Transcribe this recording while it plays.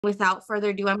Without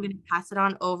further ado, I'm going to pass it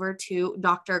on over to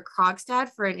Dr. Krogstad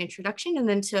for an introduction and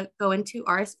then to go into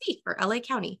RSV for LA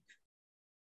County.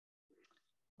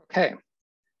 Okay.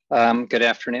 Good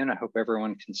afternoon. I hope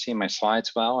everyone can see my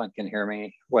slides well and can hear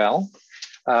me well.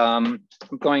 I'm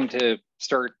going to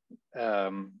start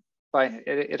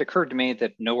it occurred to me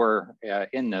that nowhere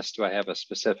in this do I have a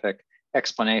specific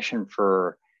explanation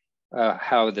for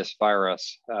how this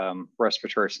virus,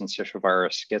 respiratory syncytial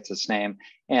virus, gets its name.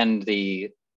 And the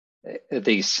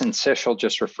syncytial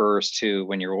just refers to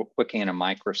when you're looking in a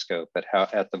microscope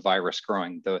at the virus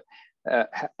growing,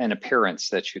 an appearance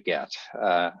that you get,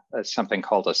 something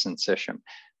called a syncytium.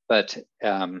 But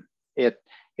it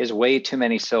is way too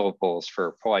many syllables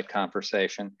for polite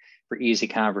conversation, for easy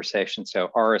conversation. So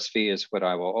RSV is what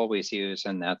I will always use,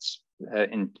 and that's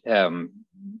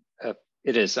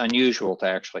it is unusual to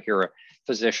actually hear a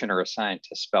physician or a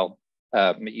scientist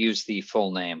use the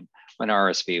full name when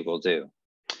RSV will do.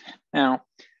 Now,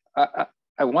 I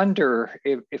wonder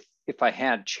if I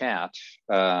had chat,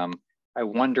 I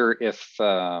wonder if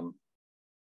in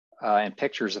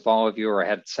pictures of all of you, or I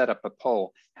had set up a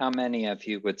poll, how many of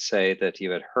you would say that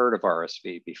you had heard of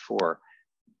RSV before?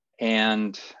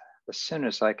 And as soon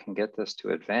as I can get this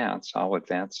to advance, I'll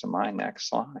advance to my next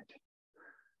slide.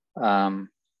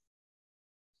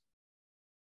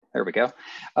 There we go.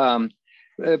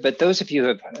 But those of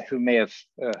you who may have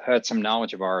had some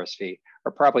knowledge of RSV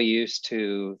are probably used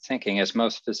to thinking, as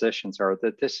most physicians are,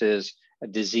 that this is a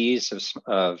disease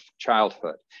of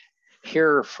childhood.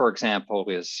 Here, for example,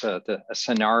 is a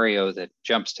scenario that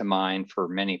jumps to mind for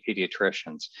many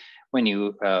pediatricians. When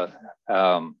you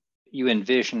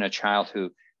envision a child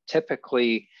who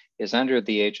typically is under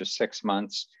the age of 6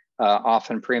 months,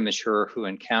 often premature, who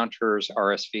encounters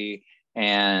RSV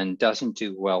and doesn't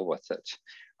do well with it.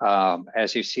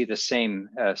 As you see, the same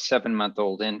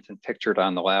 7-month-old infant pictured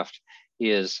on the left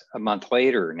is a month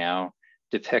later now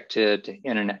depicted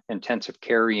in an intensive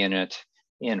care unit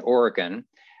in Oregon,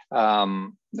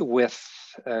 connected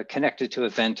to a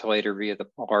ventilator via the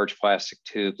large plastic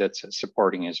tube that's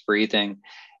supporting his breathing,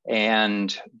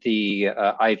 and the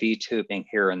IV tubing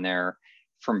here and there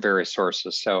from various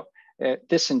sources. So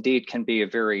this indeed can be a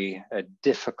very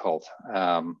difficult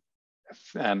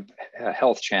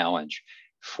health challenge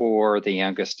for the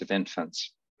youngest of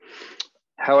infants.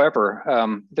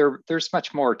 However, there's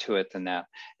much more to it than that.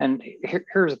 And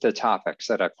here's the topics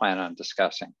that I plan on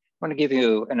discussing. I want to give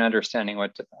you an understanding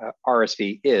what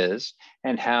RSV is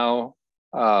and how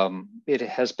it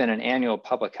has been an annual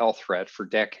public health threat for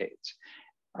decades.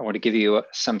 I want to give you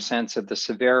some sense of the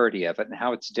severity of it and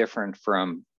how it's different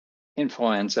from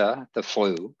influenza, the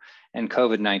flu, and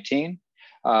COVID-19.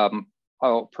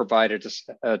 I'll provide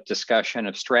a discussion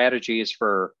of strategies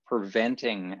for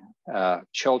preventing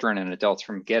children and adults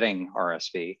from getting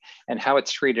RSV and how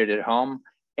it's treated at home,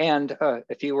 and a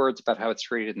few words about how it's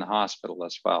treated in the hospital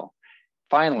as well.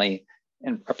 Finally,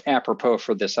 and apropos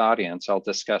for this audience, I'll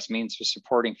discuss means of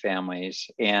supporting families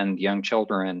and young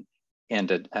children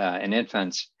and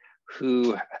infants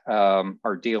who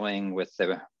are dealing with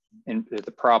the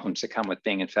problems that come with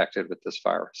being infected with this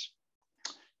virus.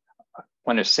 I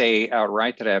want to say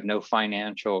outright that I have no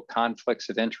financial conflicts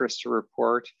of interest to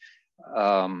report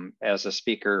as a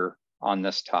speaker on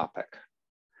this topic. I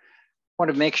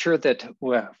want to make sure that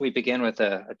we begin with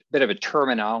a bit of a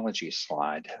terminology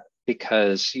slide,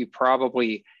 because you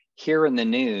probably hear in the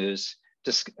news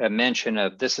just a mention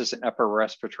of this is an upper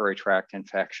respiratory tract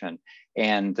infection,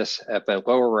 and but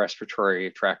lower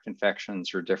respiratory tract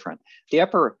infections are different.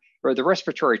 The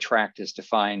respiratory tract is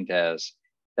defined as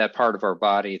that part of our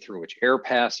body through which air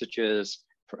passes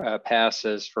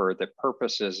for the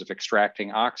purposes of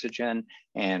extracting oxygen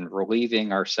and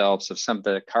relieving ourselves of some of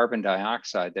the carbon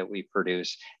dioxide that we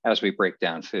produce as we break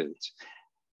down foods.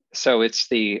 So it's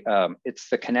the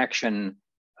connection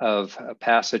of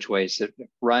passageways that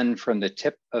run from the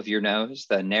tip of your nose,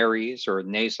 the nares or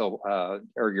nasal,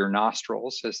 or your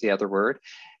nostrils is the other word,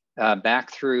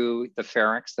 back through the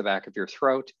pharynx, the back of your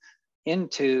throat,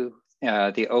 into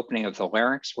the opening of the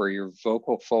larynx, where your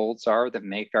vocal folds are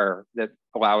that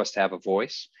allow us to have a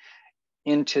voice,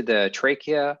 into the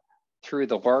trachea, through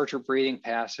the larger breathing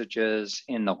passages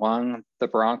in the lung, the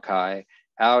bronchi,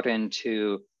 out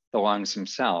into the lungs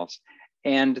themselves.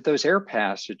 And those air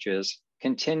passages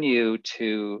continue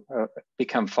to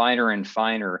become finer and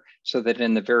finer, so that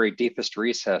in the very deepest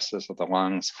recesses of the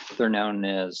lungs, they're known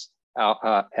as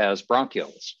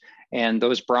bronchioles. And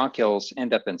those bronchioles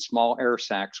end up in small air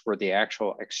sacs where the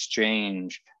actual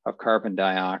exchange of carbon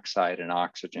dioxide and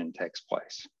oxygen takes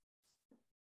place.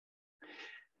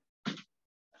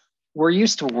 We're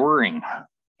used to worrying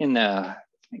in the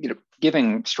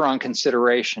giving strong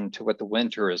consideration to what the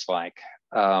winter is like,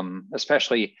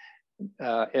 especially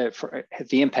for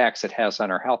the impacts it has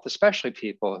on our health, especially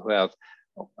people who have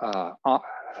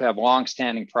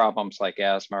long-standing problems like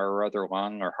asthma or other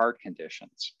lung or heart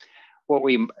conditions. What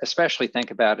we especially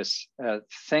think about is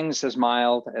things as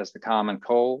mild as the common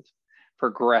cold,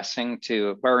 progressing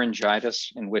to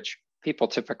laryngitis, in which people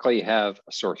typically have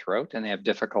a sore throat and they have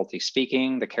difficulty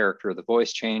speaking, the character of the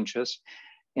voice changes.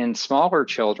 In smaller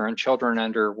children,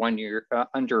 under 1 year,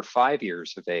 under 5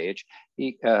 years of age,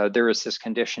 there is this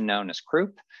condition known as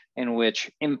croup, in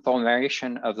which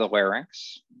inflammation of the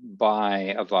larynx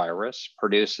by a virus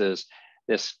produces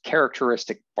this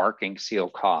characteristic barking seal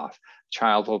cough.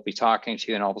 Child will be talking to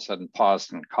you and all of a sudden pause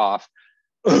and cough,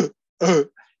 and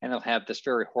it'll have this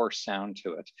very hoarse sound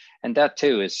to it. And that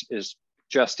too is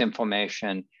just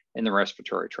inflammation in the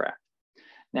respiratory tract.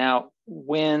 Now,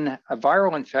 when a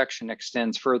viral infection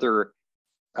extends further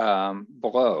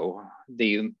below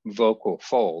the vocal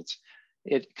folds,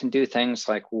 it can do things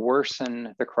like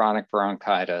worsen the chronic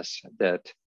bronchitis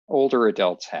that older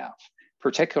adults have,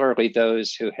 particularly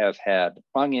those who have had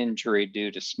lung injury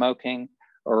due to smoking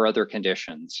or other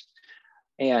conditions,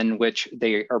 in which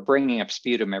they are bringing up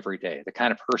sputum every day. The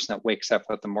kind of person that wakes up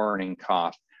with the morning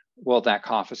cough, well, that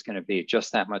cough is going to be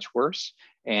just that much worse,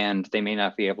 and they may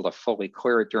not be able to fully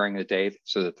clear it during the day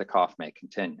so that the cough may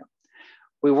continue.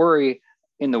 We worry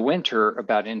in the winter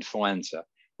about influenza,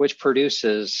 which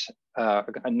produces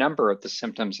a number of the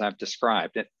symptoms I've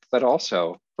described, but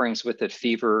also brings with it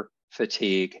fever,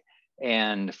 fatigue,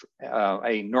 and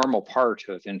a normal part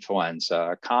of influenza,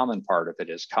 a common part of it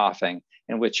is coughing,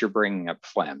 in which you're bringing up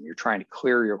phlegm. You're trying to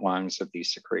clear your lungs of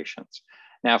these secretions.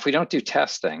 Now, if we don't do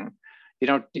testing, you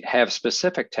don't have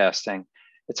specific testing,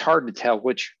 it's hard to tell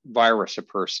which virus a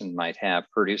person might have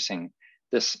producing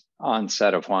this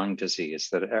onset of lung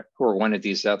disease or one of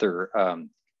these other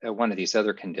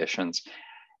conditions.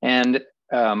 And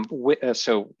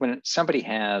so when somebody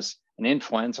has an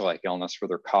influenza-like illness where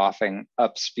they're coughing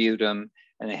up sputum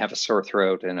and they have a sore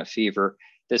throat and a fever,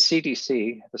 the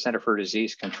CDC, the Center for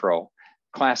Disease Control,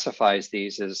 classifies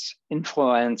these as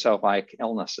influenza-like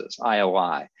illnesses,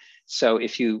 ILI. So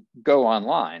if you go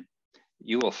online,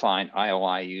 you will find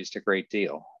ILI used a great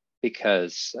deal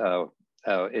because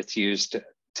it's used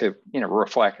to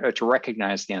reflect, to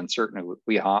recognize the uncertainty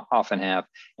we often have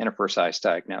in a precise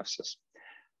diagnosis.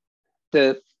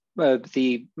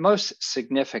 The most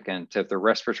significant of the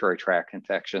respiratory tract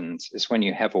infections is when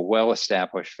you have a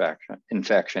well-established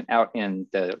infection out in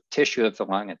the tissue of the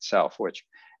lung itself, which,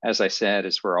 as I said,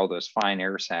 is where all those fine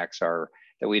air sacs are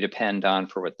that we depend on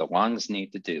for what the lungs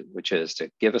need to do, which is to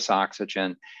give us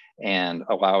oxygen and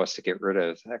allow us to get rid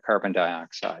of carbon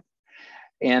dioxide.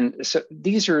 And so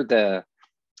these are the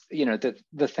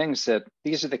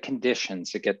these are the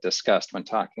conditions that get discussed when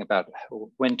talking about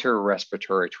winter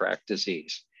respiratory tract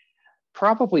disease.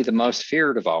 Probably the most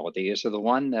feared of all of these, or the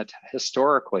one that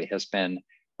historically has been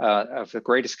of the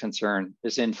greatest concern,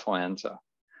 is influenza.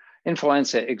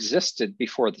 Influenza existed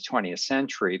before the 20th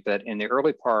century, but in the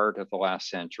early part of the last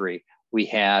century, we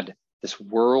had this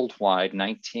worldwide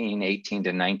 1918 to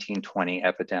 1920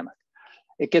 epidemic.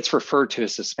 It gets referred to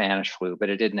as the Spanish flu, but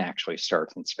it didn't actually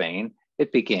start in Spain.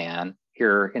 It began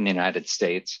here in the United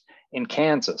States, in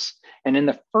Kansas. And in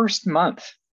the first month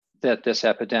that this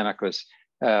epidemic was,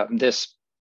 this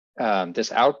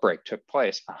outbreak took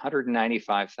place,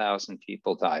 195,000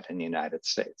 people died in the United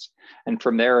States. And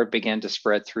from there, it began to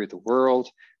spread through the world,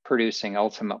 producing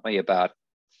ultimately about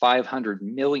 500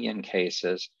 million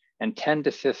cases and 10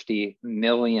 to 50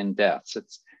 million deaths.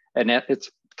 It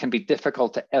can be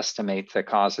difficult to estimate the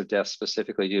cause of death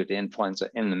specifically due to influenza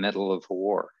in the middle of a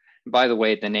war. By the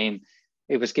way,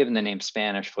 it was given the name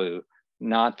Spanish flu,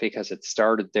 not because it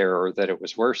started there or that it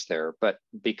was worse there, but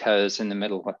because in the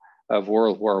middle of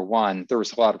World War I, there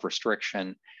was a lot of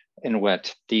restriction in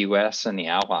what the US and the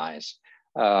Allies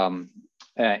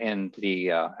and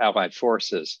the Allied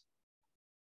forces,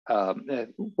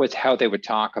 with how they would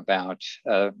talk about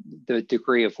the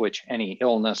degree of which any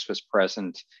illness was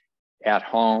present at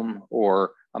home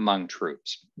or among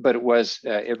troops. But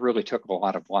it really took a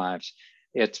lot of lives.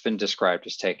 It's been described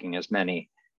as taking as many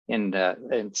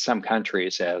in some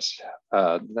countries as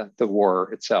the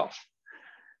war itself.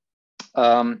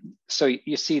 So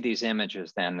you see these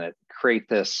images then that create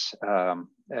this,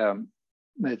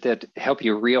 that help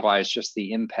you realize just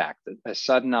the impact, a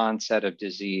sudden onset of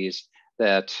disease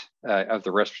that of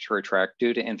the respiratory tract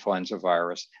due to influenza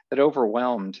virus that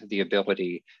overwhelmed the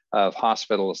ability of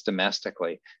hospitals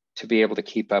domestically to be able to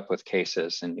keep up with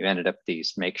cases. And you ended up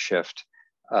these makeshift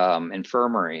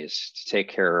infirmaries to take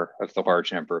care of the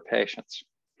large number of patients.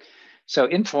 So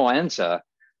influenza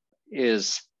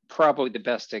is probably the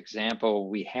best example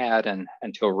we had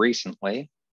until recently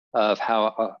of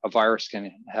how a virus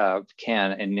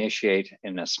can initiate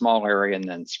in a small area and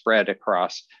then spread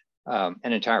across an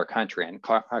entire country and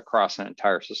across an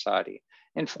entire society.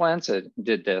 Influenza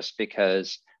does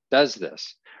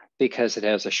this because it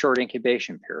has a short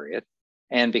incubation period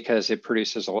and because it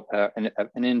produces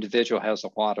an individual has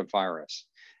a lot of virus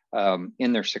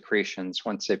in their secretions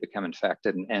once they become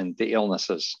infected, and the illness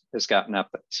has gotten up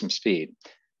at some speed.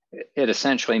 It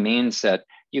essentially means that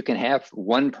you can have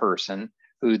one person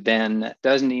who then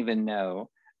doesn't even know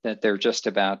that they're just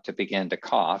about to begin to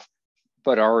cough,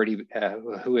 but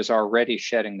who is already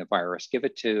shedding the virus, give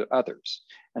it to others.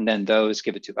 And then those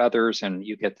give it to others, and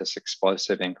you get this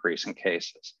explosive increase in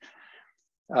cases.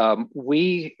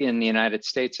 We in the United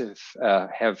States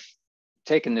have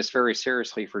taken this very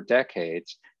seriously for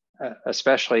decades,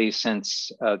 especially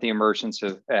since the emergence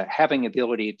of having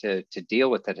ability to deal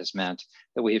with it has meant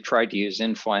that we have tried to use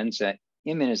influenza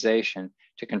immunization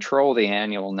to control the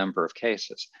annual number of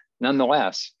cases.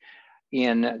 Nonetheless,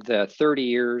 in the 30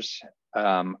 years,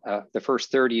 the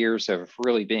first 30 years of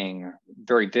really being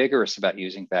very vigorous about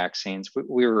using vaccines,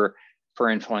 for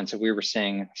influenza, we were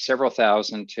seeing several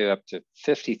thousand to up to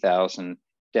 50,000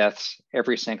 deaths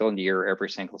every single year, every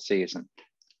single season.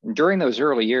 And during those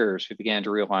early years, we began to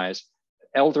realize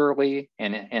elderly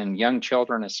and young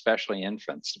children, especially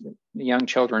infants, young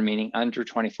children meaning under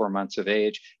 24 months of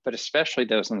age, but especially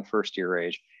those in the first year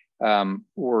age,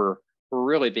 were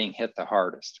really being hit the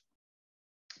hardest.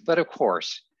 But of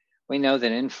course, we know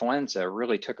that influenza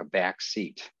really took a back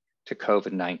seat to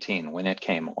COVID-19 when it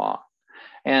came along.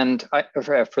 And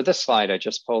for this slide, I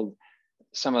just pulled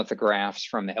some of the graphs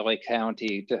from the LA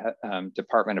County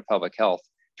Department of Public Health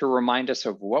to remind us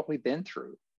of what we've been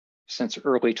through since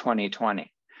early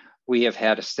 2020. We have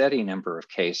had a steady number of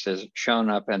cases shown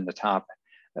up in the top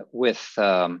with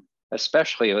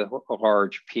especially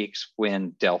large peaks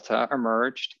when Delta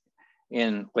emerged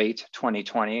in late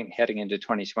 2020, heading into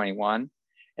 2021,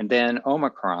 and then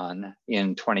Omicron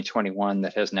in 2021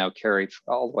 that has now carried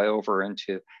all the way over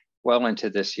into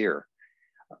this year.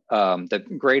 The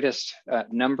greatest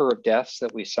number of deaths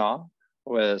that we saw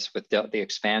was with the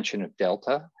expansion of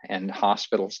Delta and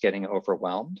hospitals getting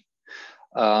overwhelmed.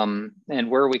 And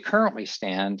where we currently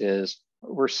stand is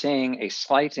we're seeing a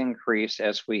slight increase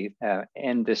as we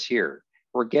end this year.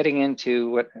 We're getting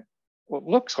into what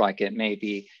looks like it may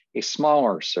be a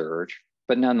smaller surge,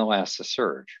 but nonetheless a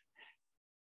surge.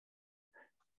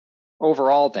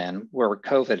 Overall then, where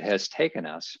COVID has taken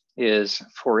us is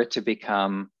for it to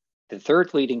become the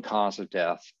third leading cause of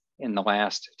death in the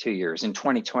last 2 years, in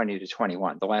 2020 to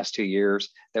 21, the last 2 years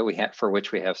that we have, for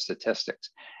which we have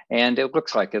statistics. And it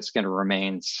looks like it's going to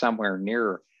remain somewhere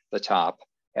near the top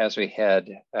as we head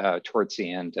towards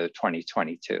the end of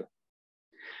 2022.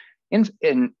 And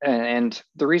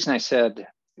the reason I said,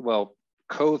 well,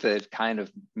 COVID kind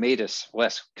of made us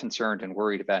less concerned and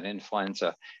worried about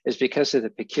influenza is because of the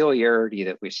peculiarity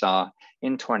that we saw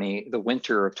in the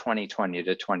winter of 2020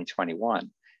 to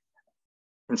 2021.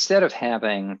 Instead of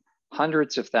having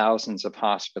hundreds of thousands of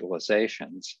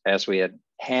hospitalizations, as we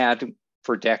had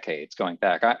for decades going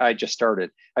back. I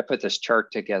put this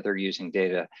chart together using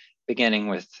data beginning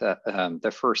with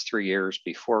the first 3 years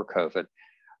before COVID,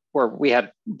 where we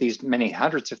had these many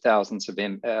hundreds of thousands of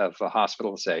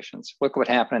hospitalizations. Look what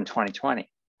happened in 2020.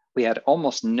 We had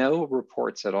almost no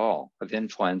reports at all of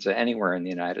influenza anywhere in the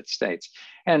United States.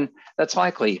 And that's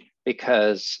likely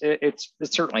because it's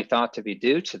certainly thought to be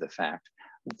due to the fact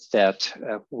that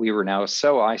we were now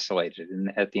so isolated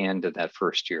at the end of that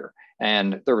first year.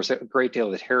 And there was a great deal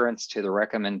of adherence to the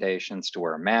recommendations to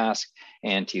wear a mask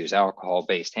and to use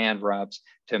alcohol-based hand rubs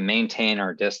to maintain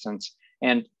our distance.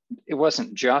 And it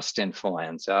wasn't just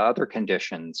influenza, other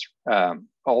conditions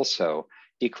also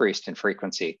decreased in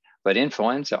frequency, but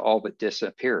influenza all but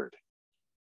disappeared.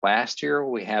 Last year,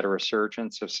 we had a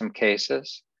resurgence of some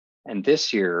cases, and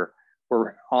this year,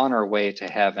 we're on our way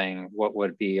to having what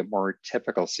would be a more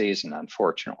typical season,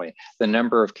 unfortunately. The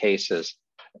number of cases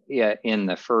in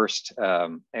the first,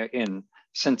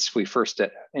 since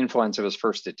influenza was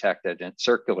first detected and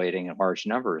circulating in large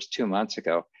numbers 2 months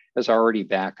ago, is already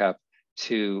back up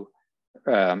to,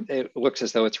 it looks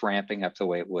as though it's ramping up the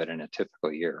way it would in a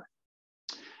typical year.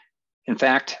 In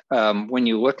fact, when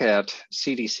you look at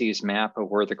CDC's map of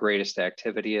where the greatest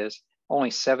activity is,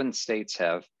 only 7 states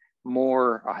has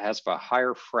a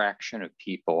higher fraction of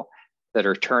people that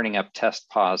are turning up test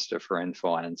positive for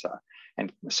influenza.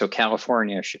 And so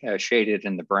California, shaded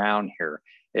in the brown here,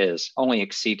 is only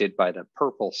exceeded by the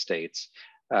purple states,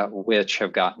 which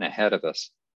have gotten ahead of us.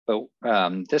 But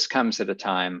this comes at a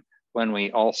time when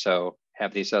we also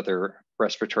have these other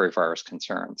respiratory virus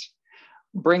concerns.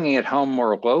 Bringing it home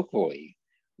more locally,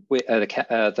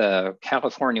 the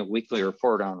California Weekly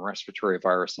Report on Respiratory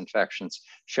Virus Infections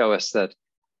show us that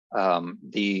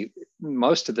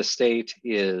most of the state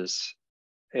is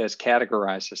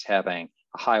categorized as having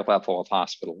a high level of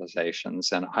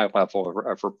hospitalizations and a high level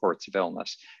of reports of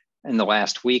illness. In the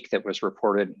last week that was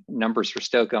reported, numbers were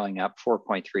still going up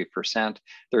 4.3%.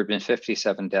 There had been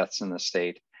 57 deaths in the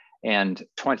state and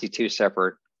 22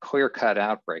 separate clear-cut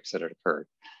outbreaks that had occurred.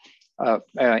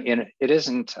 It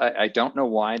isn't, I don't know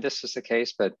why this is the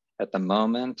case, but at the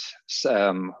moment,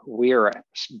 we are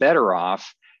better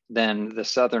off than the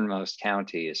southernmost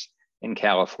counties in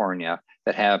California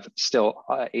that have still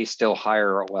a still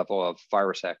higher level of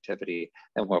virus activity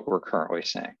than what we're currently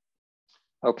seeing.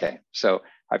 Okay, so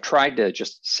I've tried to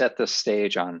just set the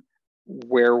stage on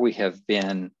where we have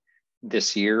been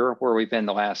this year, where we've been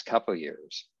the last couple of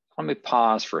years. Let me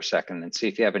pause for a second and see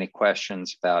if you have any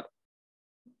questions about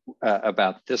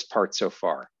this part so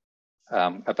far,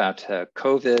 about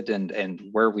COVID and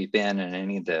where we've been and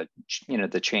any of the,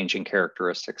 the changing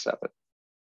characteristics of it.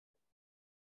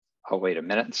 I'll wait a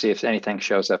minute and see if anything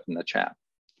shows up in the chat.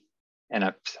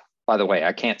 And by the way,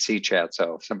 I can't see chat,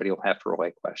 so somebody will have to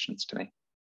relay questions to me.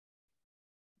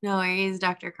 No worries,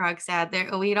 Dr.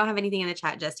 Krogstad. We don't have anything in the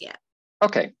chat just yet.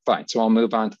 Okay, fine. So I'll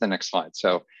move on to the next slide.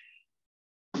 So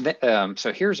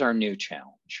here's our new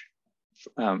challenge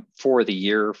for the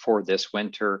year, for this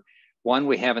winter, one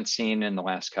we haven't seen in the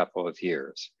last couple of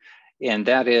years. And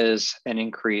that is an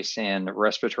increase in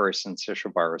respiratory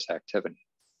syncytial virus activity.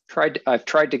 I've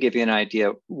tried to give you an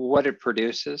idea what it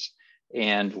produces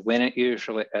and when it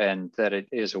usually, and that it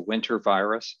is a winter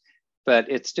virus,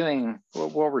 but it's doing,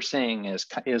 what we're seeing is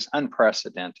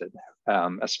unprecedented,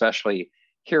 especially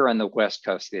here on the West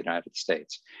Coast of the United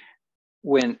States,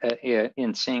 when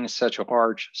in seeing such a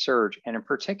large surge, and in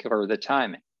particular, the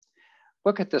timing.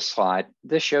 Look at this slide.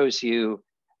 This shows you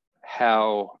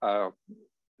how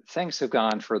things have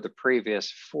gone for the previous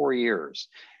 4 years.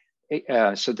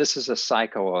 So this is a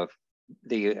cycle of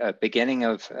the beginning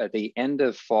of the end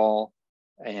of fall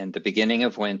and the beginning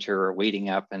of winter leading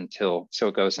up until, so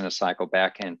it goes in a cycle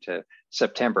back into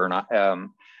September,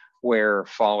 where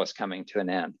fall is coming to an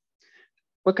end.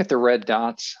 Look at the red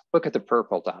dots, look at the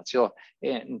purple dots.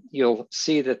 You'll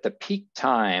see that the peak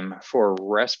time for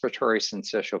respiratory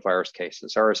syncytial virus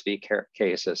cases, RSV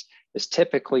cases, is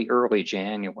typically early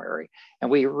January.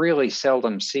 And we really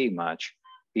seldom see much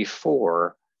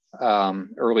before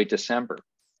early December.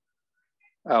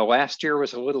 Last year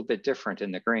was a little bit different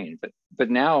in the green, but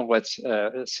now let's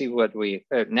see what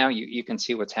now you can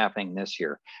see what's happening this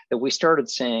year. That we started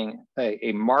seeing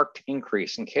a marked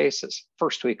increase in cases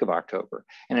first week of October.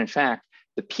 And in fact,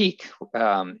 the peak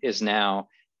is now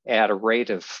at a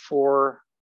rate of 4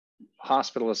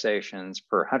 hospitalizations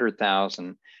per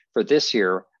 100,000 for this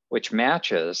year, which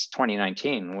matches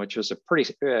 2019, which was a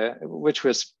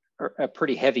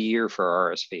pretty heavy year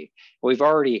for RSV. We've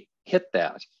already hit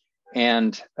that.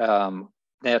 And so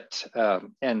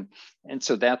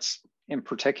that's in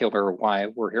particular why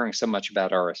we're hearing so much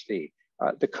about RSV.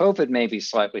 The COVID may be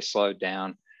slightly slowed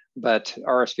down, but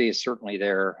RSV is certainly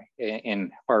there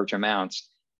in large amounts,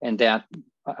 and that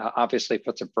obviously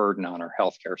puts a burden on our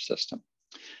healthcare system.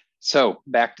 So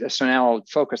now I'll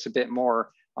focus a bit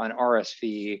more on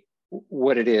RSV,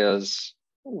 what it is,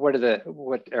 what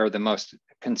are the most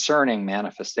concerning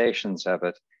manifestations of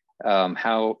it,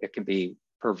 how it can be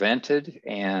prevented,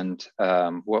 and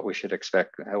what we should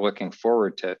expect looking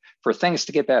forward to for things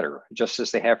to get better, just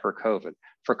as they have for COVID.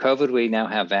 For COVID, we now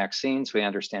have vaccines. We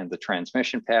understand the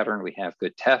transmission pattern. We have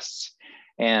good tests,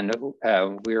 and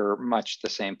we're much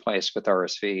the same place with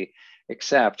RSV,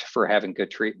 except for having good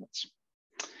treatments.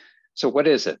 So what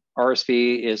is it?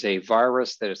 RSV is a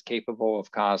virus that is capable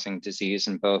of causing disease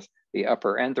in both the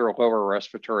upper and the lower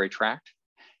respiratory tract.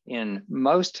 In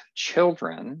most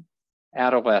children,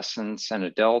 adolescents, and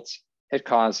adults, it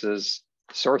causes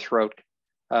sore throat,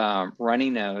 runny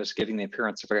nose, giving the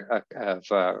appearance of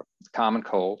a common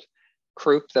cold,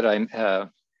 croup that I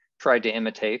tried to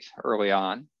imitate early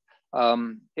on.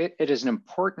 It is an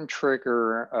important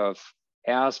trigger of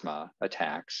asthma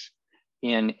attacks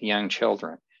in young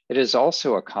children. It is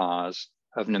also a cause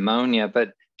of pneumonia,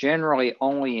 but generally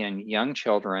only in young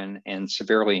children and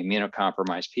severely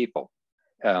immunocompromised people.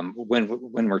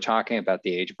 When we're talking about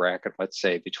the age bracket, let's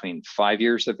say between 5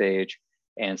 years of age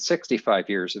and 65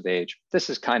 years of age, this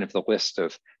is kind of the list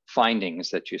of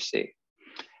findings that you see.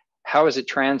 How is it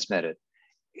transmitted?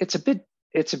 It's a bit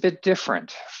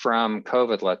different from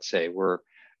COVID, let's say, where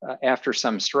after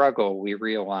some struggle, we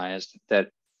realized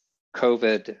that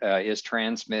COVID is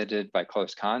transmitted by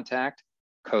close contact.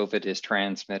 COVID is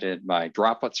transmitted by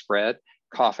droplet spread.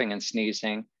 Coughing and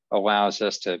sneezing allows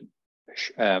us to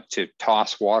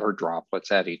toss water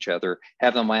droplets at each other,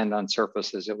 have them land on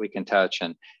surfaces that we can touch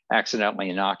and accidentally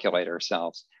inoculate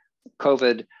ourselves.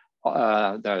 COVID,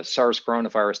 the SARS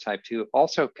coronavirus type 2,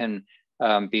 also can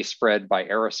be spread by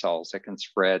aerosols that can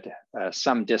spread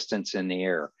some distance in the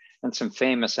air. And some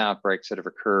famous outbreaks that have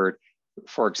occurred,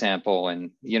 for example,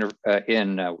 in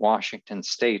Washington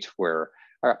State, where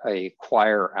a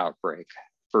choir outbreak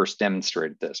first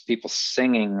demonstrated this. People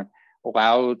singing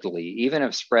loudly, even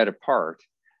if spread apart,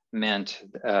 meant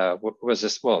was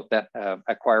this? Well, that at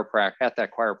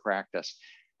that choir practice,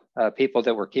 people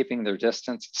that were keeping their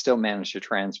distance still managed to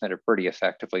transmit it pretty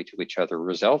effectively to each other,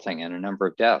 resulting in a number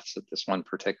of deaths at this one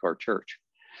particular church.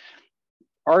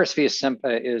 RSV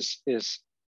is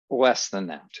less than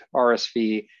that.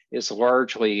 RSV is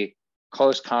largely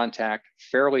close contact,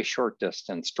 fairly short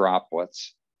distance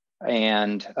droplets,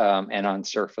 and on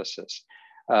surfaces.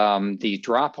 The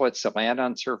droplets that land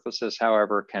on surfaces,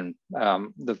 however,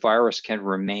 the virus can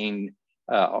remain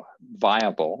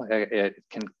viable. It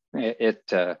can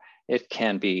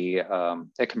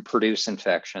produce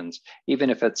infections, even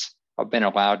if it's been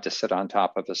allowed to sit on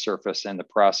top of a surface in the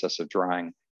process of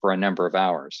drying for a number of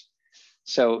hours.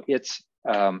 So it's,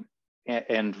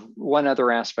 and one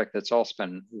other aspect that's also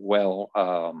been well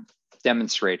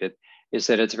demonstrated is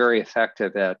that it's very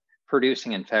effective at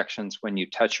producing infections when you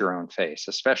touch your own face,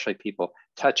 especially people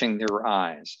touching their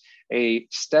eyes. A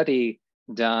study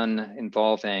done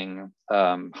involving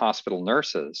hospital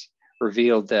nurses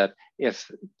revealed that if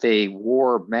they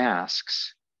wore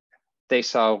masks, they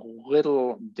saw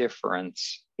little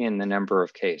difference in the number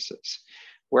of cases.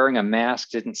 Wearing a mask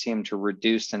didn't seem to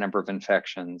reduce the number of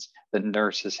infections that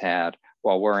nurses had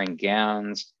while wearing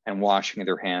gowns and washing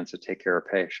their hands to take care of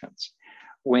patients.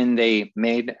 When they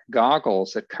made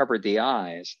goggles that covered the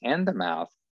eyes and the mouth,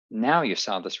 now you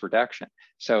saw this reduction.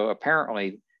 So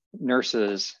apparently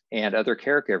nurses and other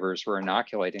caregivers were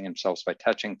inoculating themselves by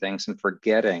touching things and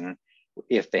forgetting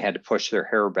if they had to push their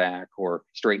hair back or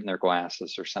straighten their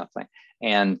glasses or something.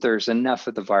 And there's enough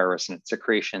of the virus and its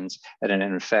secretions that it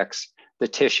infects the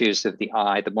tissues of the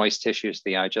eye, the moist tissues of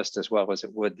the eye, just as well as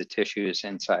it would the tissues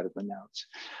inside of the nose.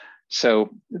 So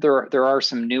there are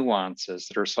some nuances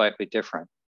that are slightly different,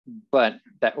 but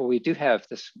that we have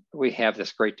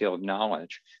this great deal of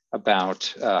knowledge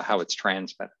about how it's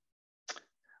transmitted.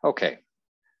 Okay,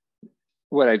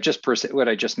 what I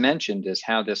just mentioned is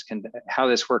how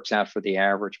this works out for the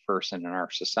average person in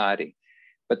our society,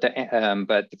 but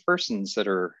the persons that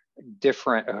are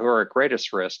different, who are at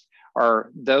greatest risk, are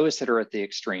those that are at the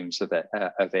extremes of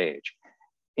age.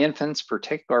 Infants,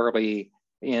 particularly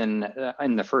in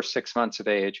the first 6 months of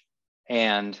age,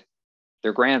 and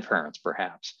their grandparents,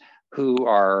 perhaps, who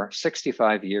are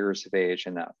 65 years of age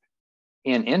and up.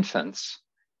 In infants,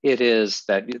 it is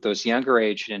that those younger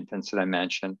aged infants that I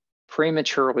mentioned,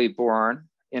 prematurely born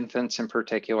infants in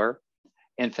particular,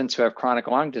 infants who have chronic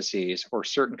lung disease or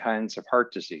certain kinds of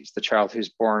heart disease, the child who's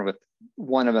born with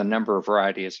one of a number of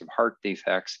varieties of heart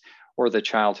defects, or the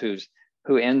child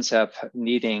who ends up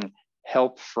needing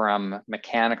help from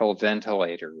mechanical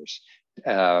ventilators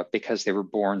because they were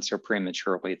born so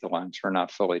prematurely, the lungs were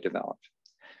not fully developed.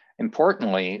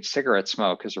 Importantly, cigarette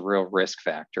smoke is a real risk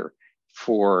factor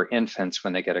for infants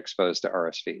when they get exposed to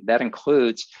RSV. That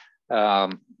includes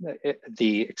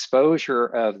the exposure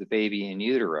of the baby in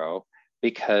utero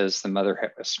because the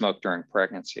mother smoked during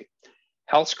pregnancy.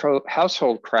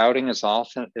 Household crowding is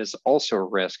also a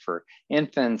risk for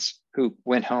infants who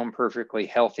went home perfectly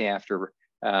healthy after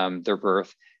their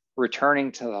birth,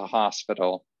 returning to the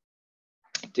hospital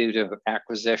due to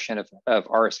acquisition of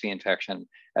RSV infection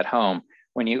at home.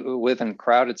 When you live in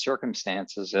crowded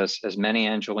circumstances, as many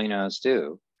Angelenos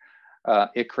do,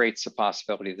 it creates the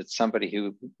possibility that somebody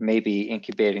who may be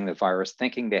incubating the virus,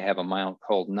 thinking they have a mild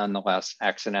cold, nonetheless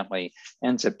accidentally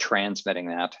ends up transmitting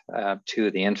that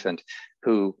to the infant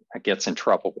who gets in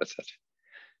trouble with it.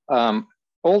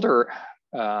 Older,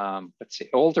 I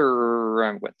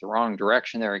went the wrong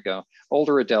direction, there we go.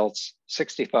 Older adults,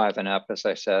 65 and up, as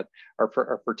I said,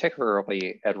 are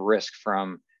particularly at risk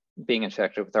from being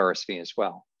infected with RSV as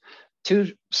well.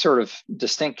 Two sort of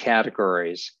distinct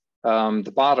categories.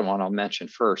 The bottom one I'll mention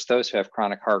first, those who have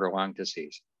chronic heart or lung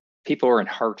disease. People who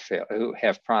are who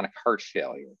have chronic heart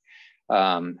failure.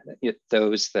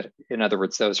 Those that, in other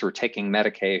words, those who are taking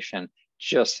medication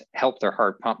just help their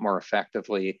heart pump more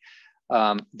effectively.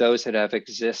 Those that have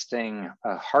existing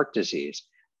heart disease.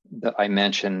 I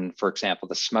mentioned, for example,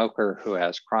 the smoker who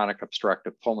has chronic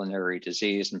obstructive pulmonary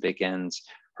disease and begins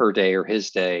her day or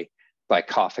his day by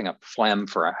coughing up phlegm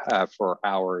for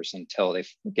hours until they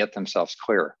get themselves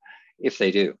clear, if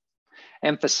they do.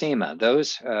 Emphysema,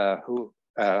 those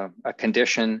a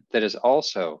condition that is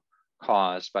also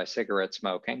caused by cigarette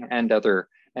smoking and other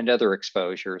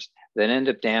exposures that end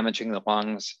up damaging the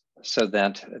lungs so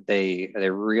that they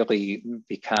really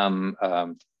become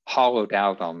hollowed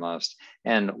out almost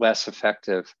and less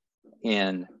effective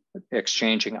in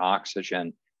exchanging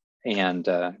oxygen and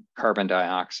carbon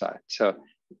dioxide. So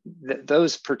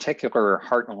those particular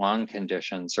heart and lung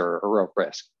conditions are a real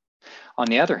risk. On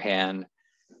the other hand,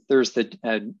 there's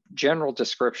the general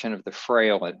description of the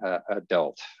frail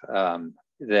adult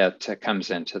that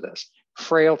comes into this.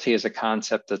 Frailty is a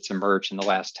concept that's emerged in the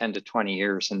last 10 to 20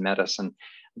 years in medicine,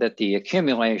 that the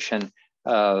accumulation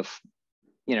of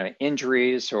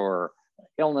injuries or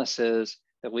illnesses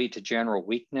that lead to general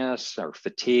weakness or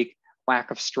fatigue, lack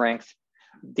of strength,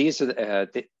 these are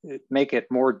make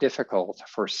it more difficult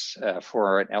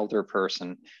for an elder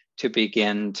person to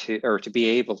begin to, or to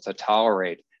be able to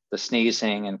tolerate the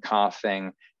sneezing and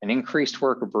coughing and increased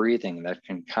work of breathing that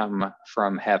can come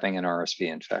from having an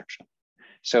RSV infection.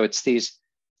 So it's these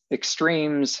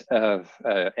extremes of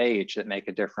age that make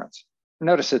a difference.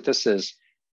 Notice that this is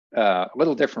a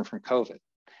little different from COVID,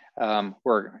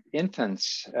 where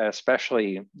infants,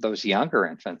 especially those younger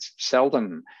infants,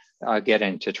 seldom get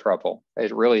into trouble.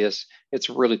 It's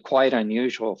really quite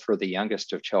unusual for the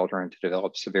youngest of children to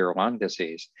develop severe lung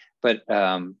disease. But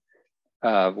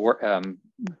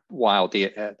while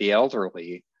the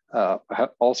elderly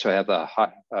also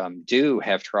do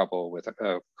have trouble with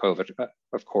COVID,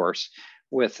 of course,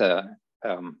 with a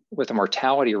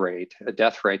mortality rate, a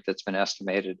death rate that's been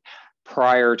estimated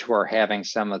prior to our having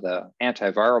some of the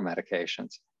antiviral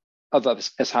medications of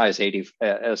as high as 15%,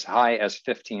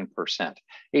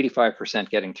 85%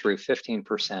 getting through,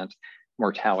 15%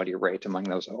 mortality rate among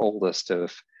those oldest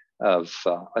of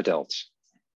adults.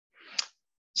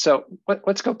 So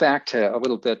let's go back to a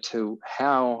little bit to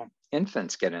how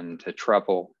infants get into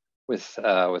trouble with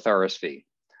RSV.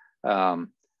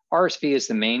 RSV is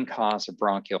the main cause of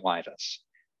bronchiolitis.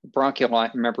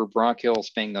 Remember,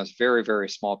 bronchioles being those very, very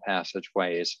small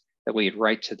passageways that lead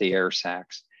right to the air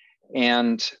sacs.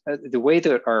 And the way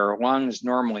that our lungs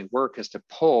normally work is to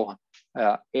pull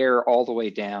air all the way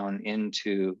down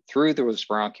through those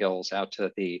bronchioles out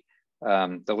to the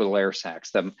little air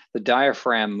sacs. The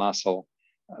diaphragm muscle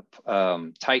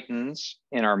tightens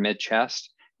in our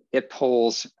mid-chest. It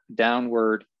pulls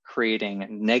downward,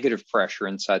 creating negative pressure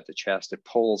inside the chest. It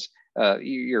pulls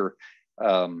the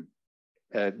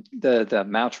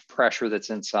amount of pressure that's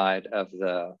inside of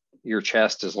your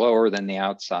chest is lower than the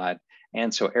outside.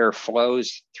 And so air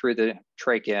flows through the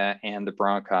trachea and the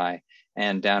bronchi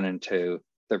and down into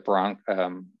the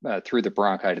through the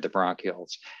bronchi to the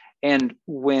bronchioles. And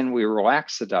when we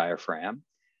relax the diaphragm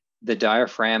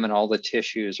and all the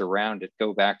tissues around it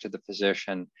go back to the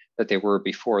position that they were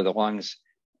before. The lungs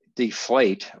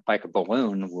deflate like a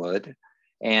balloon would,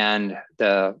 and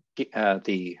the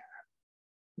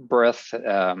breath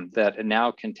that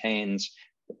now contains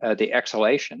the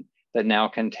exhalation that now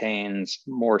contains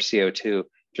more CO2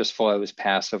 just flows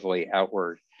passively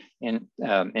outward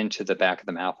into the back of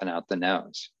the mouth and out the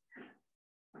nose.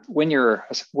 When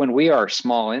we are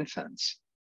small infants,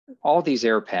 all these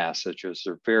air passages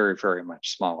are very, very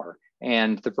much smaller,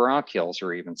 and the bronchioles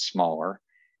are even smaller.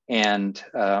 And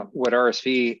what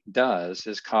RSV does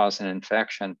is cause an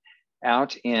infection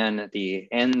out in the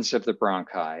ends of the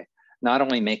bronchi, not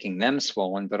only making them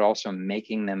swollen, but also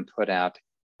making them put out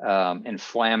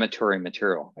inflammatory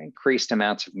material, increased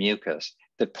amounts of mucus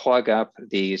that plug up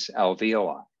these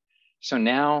alveoli. So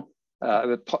now,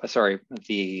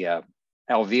 the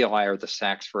alveoli are the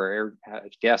sacs for air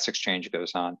gas exchange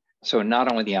goes on. So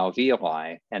not only the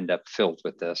alveoli end up filled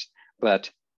with this,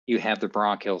 but you have the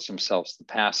bronchioles themselves, the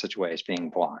passageways being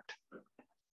blocked.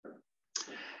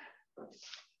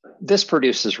 This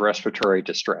produces respiratory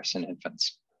distress in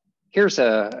infants. Here's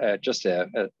just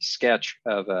a sketch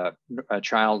of a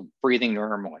child breathing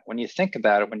normally. When you think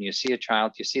about it, when you see a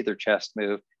child, you see their chest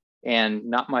move and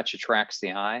not much attracts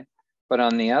the eye. But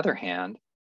on the other hand,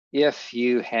 if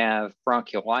you have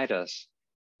bronchiolitis,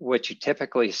 what you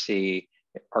typically see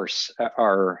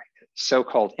are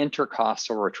so-called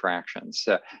intercostal retractions.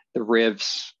 The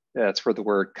ribs, that's where the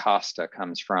word costa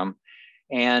comes from.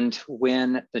 And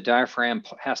when the diaphragm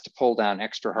has to pull down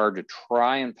extra hard to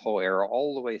try and pull air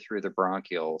all the way through the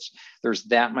bronchioles, there's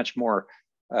that much more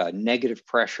negative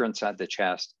pressure inside the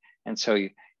chest. And so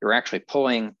you're actually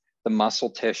pulling the muscle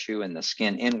tissue and the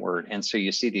skin inward. And so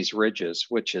you see these ridges,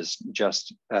 which is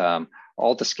just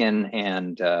all the skin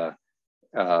and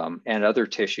other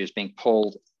tissues being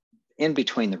pulled in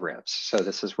between the ribs. So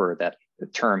this is where that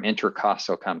term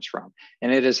intercostal comes from.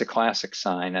 And it is a classic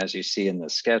sign, as you see in the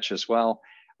sketch as well,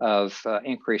 of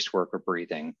increased work of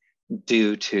breathing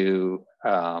due to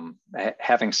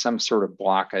having some sort of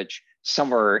blockage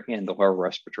somewhere in the lower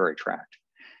respiratory tract.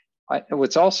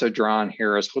 What's also drawn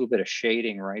here is a little bit of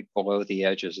shading right below the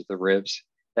edges of the ribs.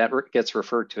 That gets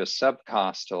referred to as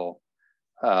subcostal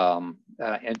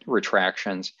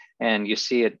retractions. And you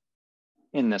see it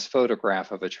in this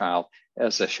photograph of a child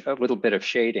as a little bit of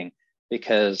shading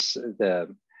because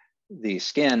the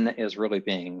skin is really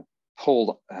being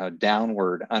pulled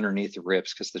downward underneath the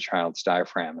ribs because the child's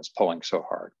diaphragm is pulling so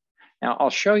hard. Now,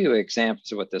 I'll show you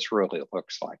examples of what this really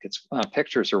looks like. It's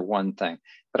pictures are one thing,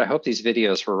 but I hope these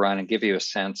videos will run and give you a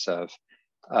sense of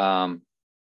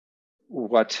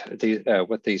what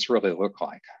these really look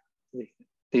like,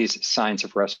 these signs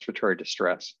of respiratory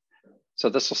distress. So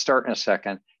this will start in a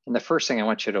second. And the first thing I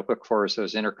want you to look for is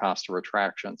those intercostal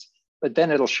retractions, but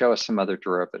then it'll show us some other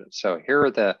derivatives. So here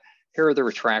are the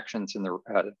retractions in the,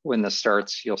 when this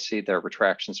starts, you'll see the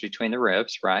retractions between the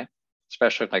ribs, right?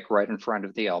 Especially like right in front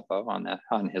of the elbow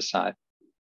on his side.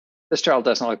 This child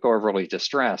doesn't look overly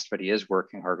distressed, but he is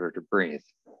working harder to breathe.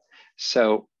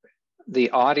 So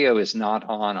the audio is not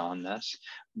on this,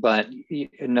 but you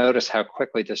notice how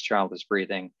quickly this child is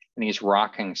breathing, and he's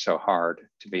rocking so hard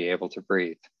to be able to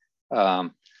breathe.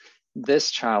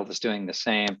 This child is doing the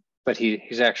same, but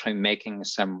he's actually making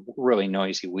some really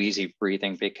noisy, wheezy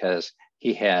breathing because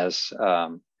he has,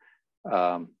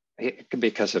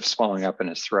 because of swelling up in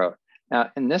his throat. Now,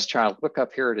 in this child, look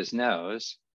up here at his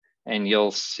nose, and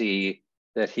you'll see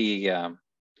that he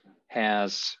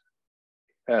has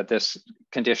this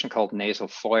condition called nasal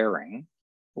flaring,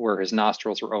 where his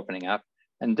nostrils are opening up.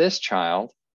 And this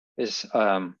child is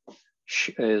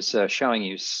showing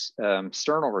you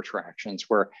sternal retractions,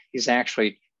 where he's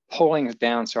actually pulling it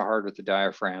down so hard with the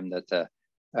diaphragm that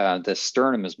the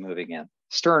sternum is moving in.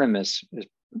 Sternum is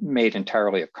made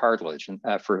entirely of cartilage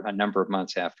for a number of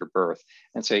months after birth.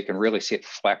 And so you can really see it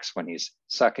flex when he's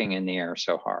sucking in the air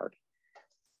so hard.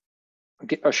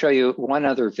 I'll show you one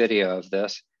other video of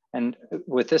this. And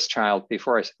with this child,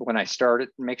 when I started,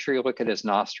 make sure you look at his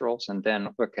nostrils and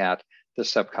then look at the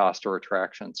subcostal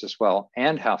retractions as well,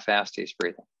 and how fast he's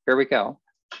breathing. Here we go,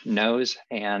 nose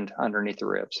and underneath the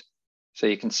ribs. So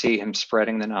you can see him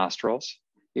spreading the nostrils.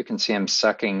 You can see him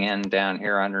sucking in down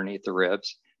here underneath the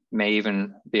ribs. May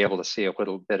even be able to see a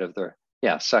little bit of the,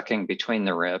 sucking between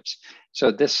the ribs.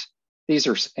 So these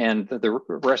are, and the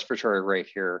respiratory rate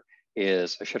here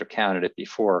is, I should have counted it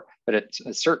before, but it's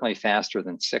certainly faster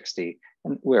than 60,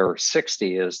 and where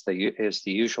 60 is the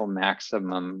usual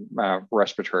maximum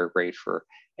respiratory rate for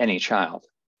any child.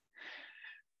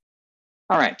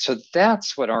 All right, so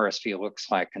that's what RSV looks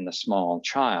like in the small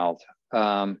child.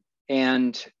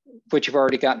 And what you've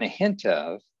already gotten a hint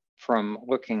of from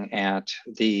looking at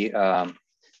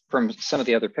from some of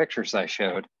the other pictures I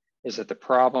showed, is that the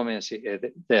problem is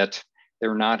that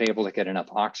they're not able to get enough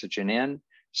oxygen in.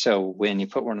 So when you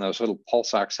put one of those little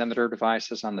pulse oximeter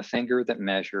devices on the finger that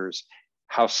measures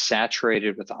how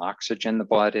saturated with oxygen the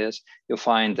blood is, you'll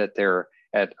find that they're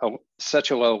at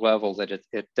such a low level that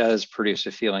it does produce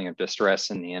a feeling of distress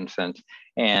in the infant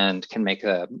and can make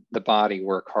the body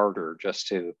work harder just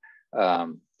to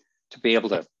be able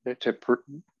to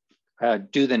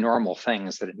do the normal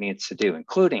things that it needs to do,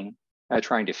 including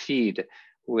trying to feed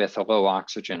with a low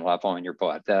oxygen level in your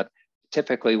blood. That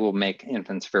typically will make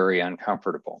infants very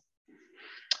uncomfortable.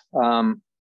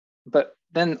 But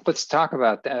then let's talk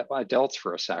about adults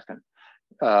for a second.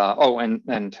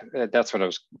 And that's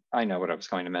what I know what I was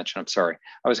going to mention, I'm sorry.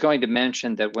 I was going to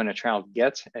mention that when a child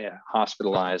gets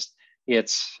hospitalized,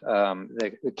 it's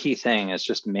the key thing is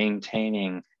just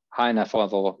maintaining high enough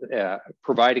level,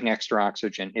 providing extra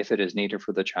oxygen if it is needed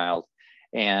for the child,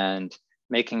 and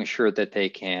making sure that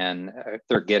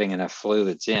they're getting enough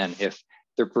fluids in if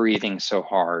they're breathing so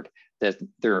hard that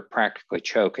they're practically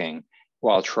choking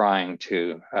while trying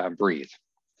to breathe.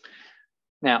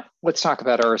 Now, let's talk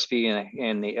about RSV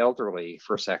in the elderly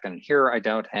for a second. Here, I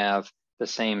don't have the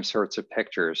same sorts of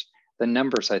pictures. The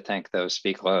numbers, I think, though,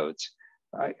 speak loads.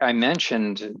 I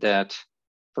mentioned that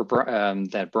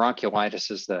that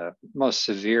bronchiolitis is the most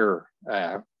severe,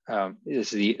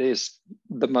 is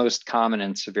the most common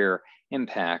and severe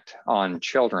impact on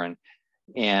children.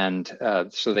 And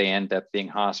so they end up being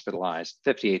hospitalized.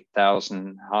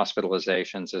 58,000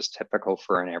 hospitalizations is typical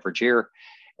for an average year.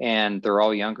 And they're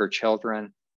all younger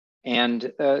children.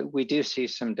 And we do see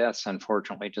some deaths,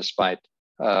 unfortunately, despite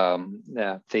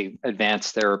the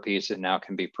advanced therapies that now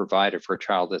can be provided for a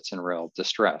child that's in real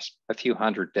distress, a few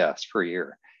hundred deaths per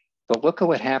year. But look at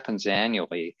what happens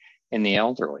annually in the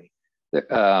elderly.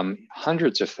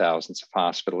 hundreds of thousands of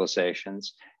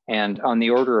hospitalizations, and on the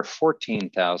order of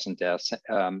 14,000 deaths.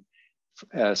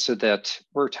 So that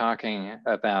we're talking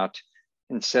about,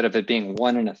 instead of it being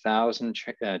 1 in 1,000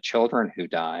 children who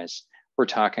dies, we're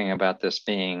talking about this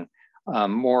being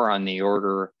more on the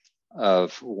order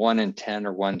of 1 in 10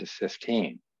 or 1 to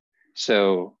 15.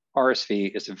 So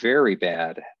RSV is a very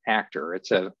bad actor.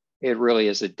 It really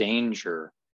is a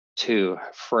danger to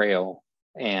frail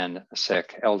and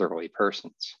sick elderly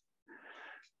persons.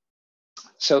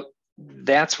 So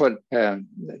that's why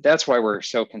we're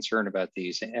so concerned about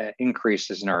these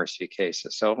increases in RSV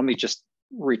cases. So let me just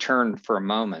return for a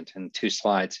moment in 2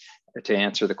 slides to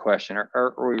answer the question: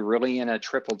 Are we really in a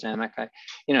tripledemic?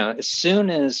 As soon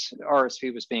as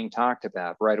RSV was being talked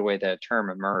about, right away that term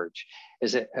emerged.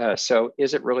 Is it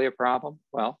really a problem?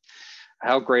 Well,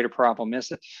 how great a problem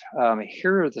is it?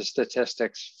 Here are the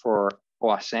statistics for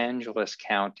Los Angeles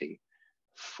County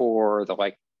for the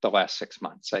last 6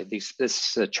 months.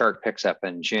 This chart picks up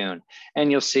in June,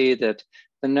 and you'll see that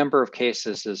the number of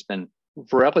cases has been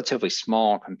relatively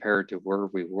small compared to where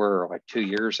we were like 2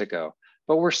 years ago.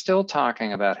 But we're still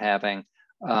talking about having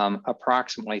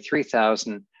approximately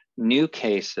 3,000 new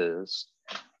cases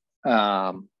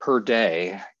per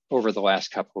day over the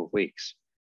last couple of weeks.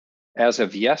 As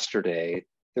of yesterday,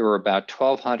 there were about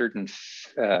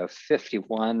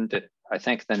 1,251, I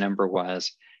think the number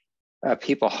was,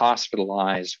 people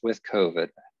hospitalized with COVID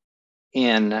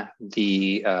in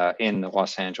the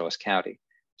Los Angeles County.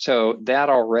 So that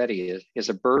already is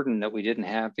a burden that we didn't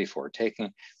have before,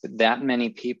 taking that many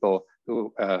people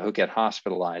who get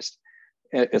hospitalized.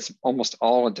 It's almost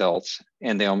all adults,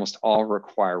 and they almost all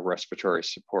require respiratory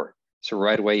support. So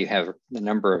right away, you have the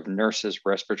number of nurses,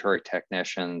 respiratory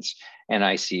technicians, and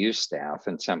ICU staff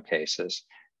in some cases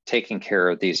taking care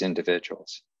of these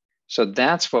individuals. So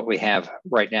that's what we have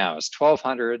right now, is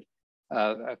 1,200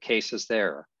 cases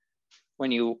there.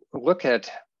 When you look at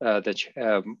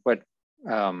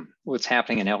what's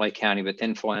happening in LA County with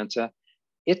influenza,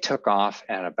 it took off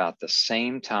at about the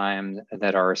same time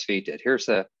that RSV did. Here's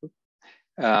the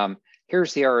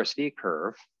RSV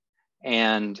curve,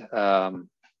 and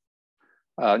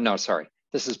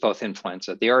this is both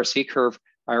influenza. The RSV curve,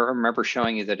 I remember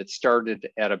showing you that it started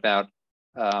at about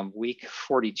week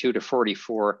 42 to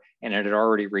 44, and it had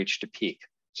already reached a peak.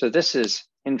 So this is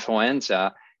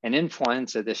influenza, and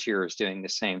influenza this year is doing the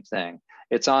same thing.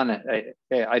 It's on,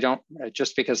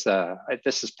 just because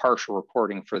this is partial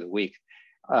reporting for the week.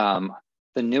 The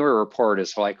newer report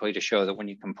is likely to show that when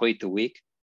you complete the week,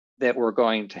 that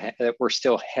we're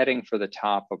still heading for the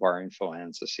top of our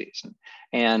influenza season.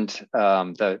 And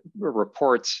the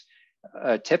reports,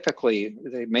 typically,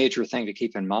 the major thing to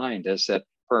keep in mind is that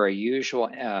for a usual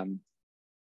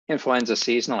influenza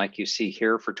season, like you see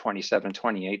here for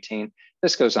 2018,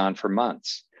 this goes on for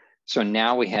months. So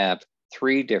now we have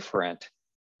 3 different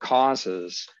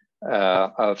causes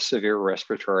of severe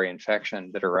respiratory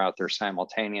infection that are out there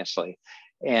simultaneously.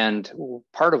 And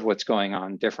part of what's going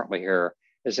on differently here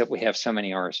is that we have so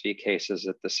many RSV cases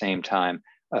at the same time,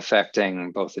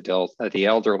 affecting both the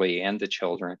elderly and the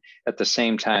children, at the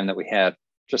same time that we had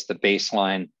just the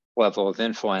baseline level of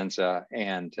influenza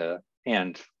and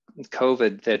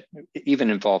COVID that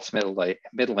even involves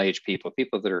middle-aged people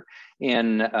that are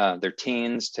in their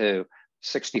teens to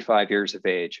 65 years of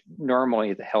age,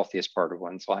 normally the healthiest part of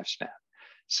one's lifespan.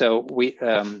 So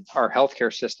our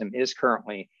healthcare system is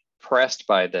currently pressed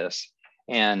by this,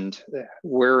 and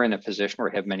we're in a position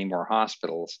where we have many more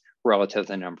hospitals relative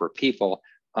to the number of people,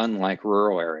 unlike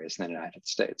rural areas in the United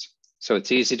States. So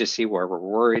it's easy to see where we're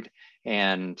worried.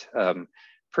 And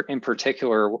in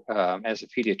particular, as a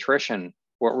pediatrician,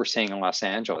 what we're seeing in Los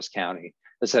Angeles County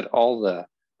is that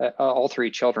all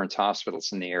 3 children's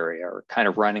hospitals in the area are kind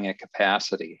of running at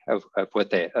capacity of what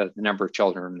the number of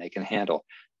children they can handle.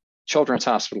 Children's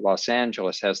Hospital Los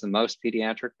Angeles has the most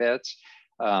pediatric beds,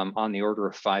 on the order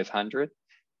of 500.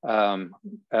 The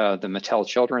Mattel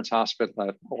Children's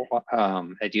Hospital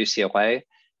at UCLA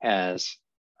has,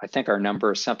 I think our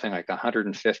number is something like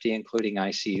 150, including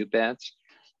ICU beds.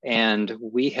 And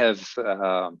we have,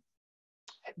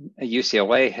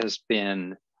 UCLA has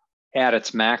been at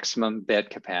its maximum bed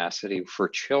capacity for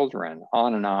children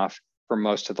on and off for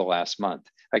most of the last month.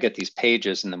 I get these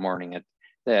pages in the morning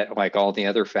that, like all the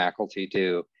other faculty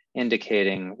do,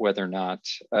 indicating whether or not,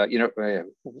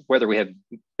 whether we have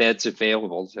beds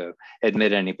available to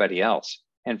admit anybody else.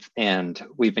 And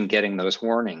we've been getting those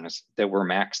warnings that we're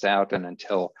maxed out, and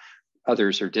until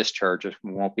others are discharged,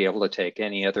 we won't be able to take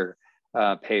any other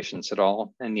patients at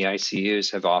all. And the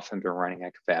ICUs have often been running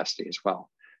at capacity as well.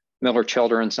 Miller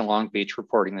Children's in Long Beach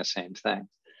reporting the same thing.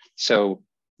 So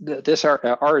this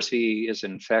RSV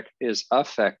is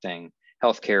affecting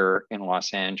healthcare in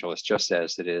Los Angeles, just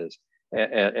as it is,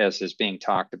 as is being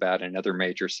talked about in other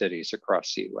major cities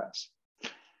across the US.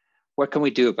 What can we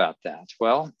do about that?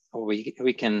 Well,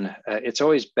 we can, it's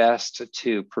always best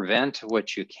to prevent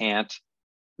what you can't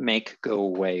make go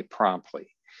away promptly.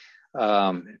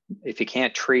 If you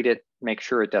can't treat it, make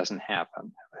sure it doesn't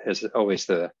happen, is always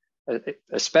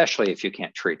especially if you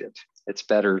can't treat it. It's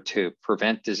better to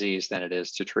prevent disease than it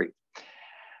is to treat.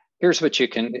 Here's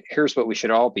what we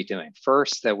should all be doing.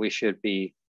 First, that we should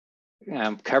be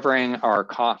covering our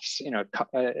coughs,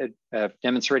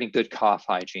 demonstrating good cough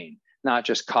hygiene, not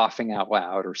just coughing out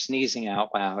loud or sneezing out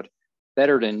loud.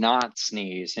 Better to not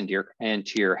sneeze into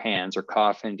your hands or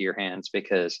cough into your hands,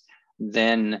 because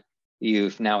then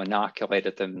you've now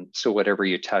inoculated them. So whatever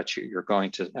you touch, you're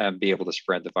going to be able to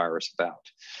spread the virus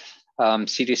about.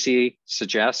 CDC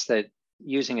suggests that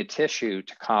using a tissue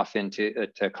to cough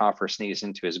or sneeze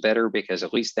into is better, because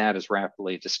at least that is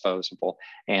rapidly disposable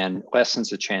and lessens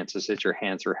the chances that your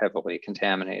hands are heavily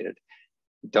contaminated.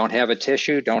 Don't have a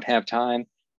tissue, don't have time.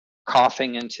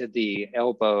 Coughing into the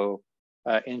elbow,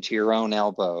 into your own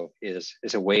elbow is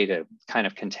a way to kind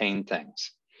of contain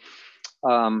things.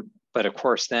 But of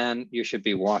course, then you should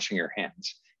be washing your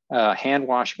hands. Hand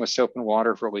washing with soap and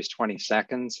water for at least 20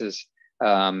 seconds is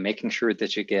making sure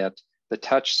that you get the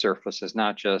touch surfaces,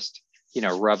 not just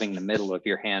rubbing the middle of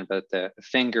your hand, but the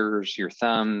fingers, your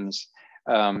thumbs,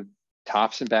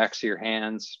 tops and backs of your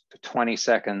hands. 20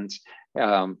 seconds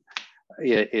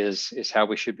is how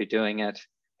we should be doing it.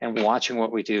 And watching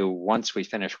what we do once we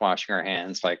finish washing our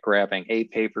hands, like grabbing a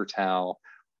paper towel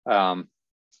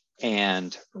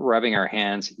and rubbing our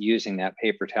hands using that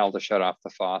paper towel to shut off the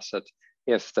faucet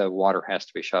if the water has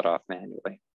to be shut off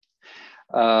manually.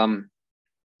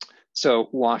 So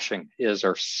washing is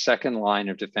our second line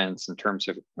of defense in terms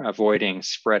of avoiding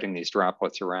spreading these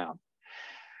droplets around.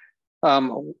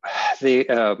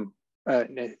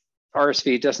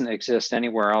 RSV doesn't exist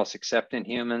anywhere else except in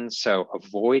humans, so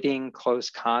avoiding close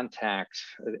contact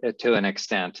to an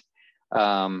extent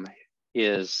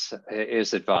is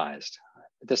advised.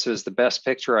 This is the best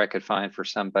picture I could find for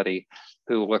somebody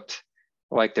who looked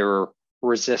like they were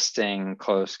resisting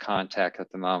close contact at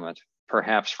the moment,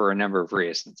 perhaps for a number of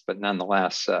reasons, but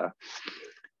nonetheless,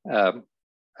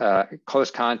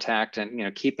 close contact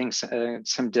and keeping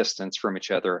some distance from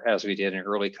each other, as we did in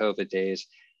early COVID days,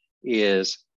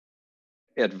 is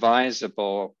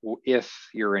advisable if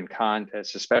you're in contact.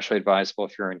 It's especially advisable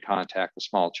if you're in contact with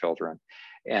small children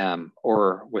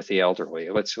or with the elderly.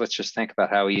 Let's just think about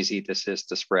how easy this is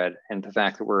to spread, and the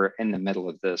fact that we're in the middle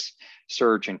of this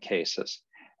surge in cases.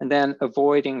 And then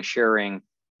avoiding sharing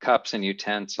cups and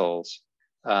utensils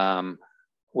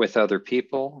with other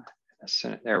people.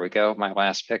 So there we go, my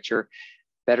last picture.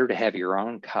 Better to have your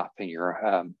own cup and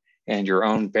your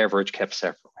own beverage kept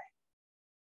separately.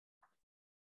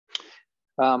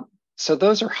 So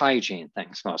those are hygiene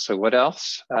things mostly. What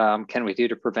else can we do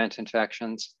to prevent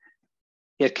infections?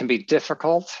 It can be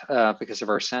difficult because of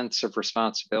our sense of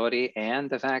responsibility and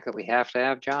the fact that we have to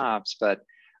have jobs, but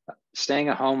staying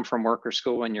at home from work or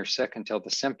school when you're sick until the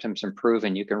symptoms improve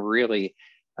and you can really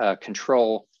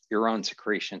control your own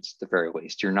secretions at the very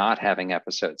least. You're not having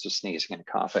episodes of sneezing and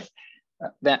coughing.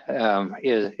 That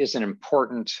is an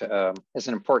important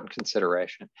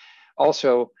consideration.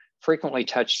 Also, frequently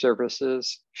touched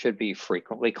surfaces should be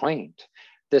frequently cleaned.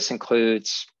 This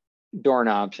includes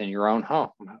doorknobs in your own home,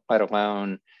 let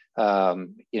alone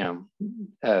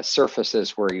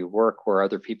surfaces where you work, where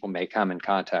other people may come in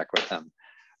contact with them.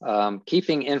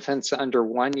 Keeping infants under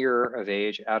 1 year of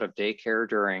age out of daycare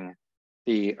during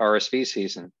the RSV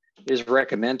season is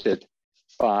recommended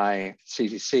by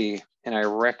CDC, and I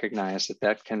recognize that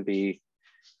that can be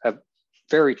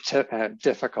very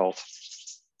difficult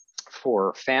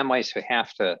for families who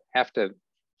have to have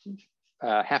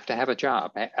a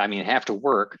job. I mean, have to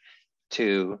work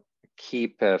to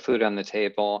keep food on the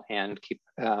table and keep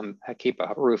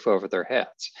a roof over their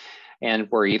heads, and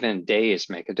where even days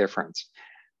make a difference.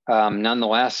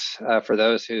 Nonetheless, for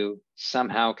those who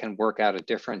somehow can work out a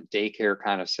different daycare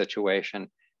kind of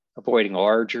situation, avoiding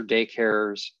larger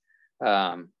daycares,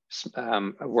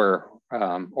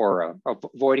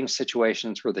 avoiding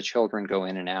situations where the children go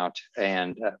in and out,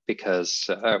 and because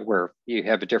where you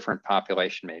have a different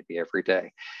population maybe every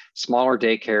day. Smaller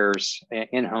daycares,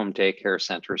 in-home daycare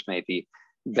centers may be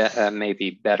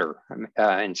better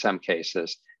in some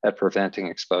cases at preventing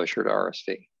exposure to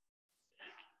RSV.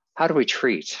 How do we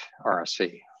treat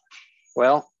RSV?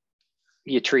 Well,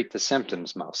 you treat the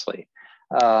symptoms mostly.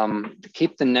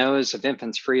 Keep the nose of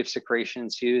infants free of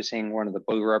secretions using one of the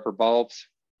blue rubber bulbs.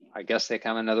 I guess they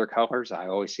come in other colors. I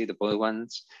always see the blue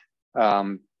ones.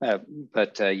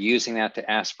 But using that to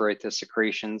aspirate the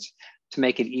secretions to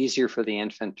make it easier for the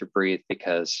infant to breathe,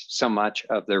 because so much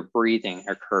of their breathing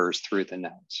occurs through the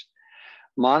nose.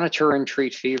 Monitor and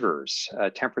treat fevers. A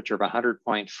temperature of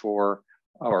 100.4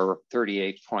 or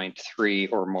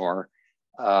 38.3 or more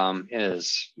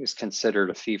is considered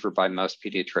a fever by most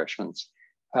pediatricians.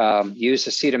 Use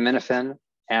acetaminophen.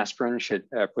 Aspirin should,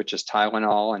 which is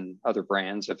Tylenol and other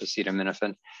brands of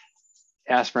acetaminophen.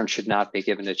 Aspirin should not be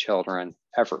given to children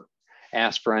ever.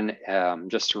 Aspirin,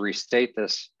 just to restate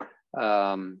this,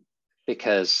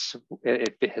 because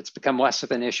it's become less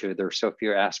of an issue. There are so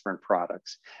few aspirin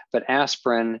products, but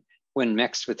aspirin, when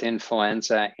mixed with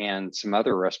influenza and some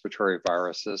other respiratory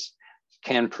viruses,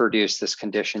 can produce this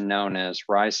condition known as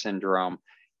Reye syndrome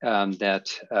that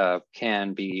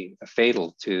can be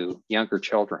fatal to younger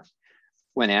children.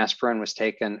 When aspirin was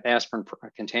taken,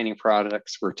 aspirin-containing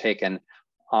products were taken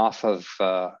off of,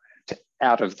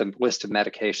 out of the list of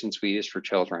medications we use for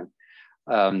children.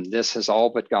 This has all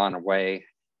but gone away,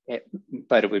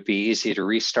 but it would be easy to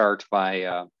restart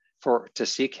to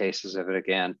see cases of it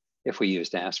again if we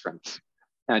used aspirin.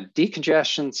 Now,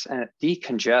 decongestants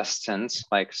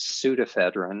like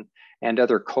pseudoephedrine and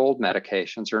other cold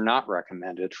medications are not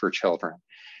recommended for children.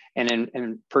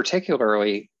 And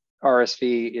particularly,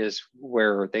 RSV is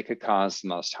where they could cause the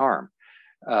most harm.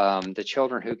 The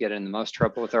children who get in the most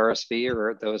trouble with RSV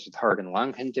are those with heart and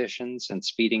lung conditions, and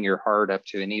speeding your heart up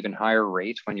to an even higher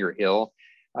rate when you're ill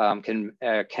can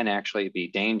actually be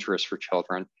dangerous for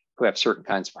children who have certain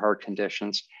kinds of heart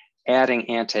conditions. Adding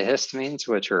antihistamines,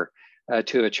 which are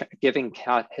giving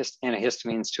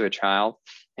antihistamines to a child,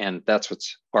 and that's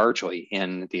what's largely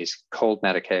in these cold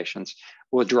medications,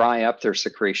 will dry up their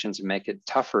secretions and make it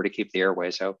tougher to keep the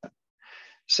airways open.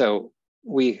 So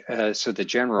so the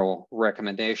general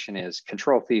recommendation is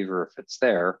control fever if it's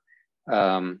there.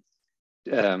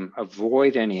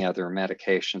 Avoid any other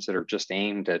medications that are just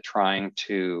aimed at trying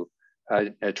to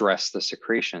address the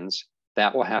secretions.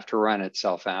 That will have to run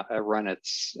itself out, run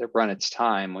its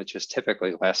time, which is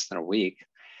typically less than a week.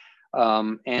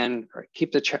 And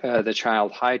keep the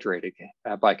child hydrated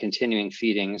by continuing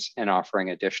feedings and offering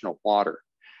additional water.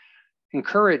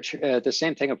 Encourage, the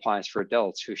same thing applies for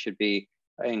adults who should be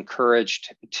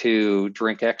encouraged to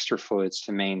drink extra fluids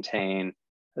to maintain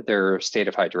their state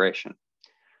of hydration.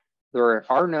 There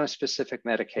are no specific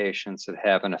medications that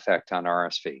have an effect on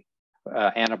RSV.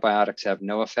 Antibiotics have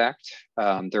no effect.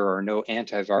 There are no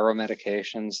antiviral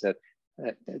medications that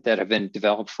have been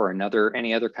developed for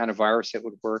any other kind of virus that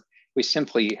would work. We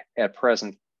simply, at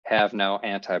present, have no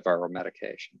antiviral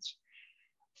medications.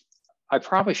 I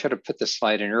probably should have put this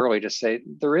slide in early to say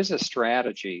there is a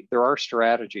strategy. There are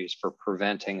strategies for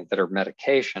preventing that are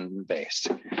medication-based.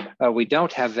 We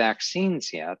don't have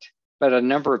vaccines yet, but a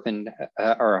number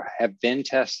have been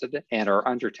tested and are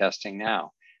under testing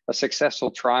now. A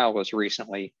successful trial was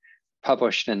recently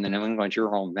published in the New England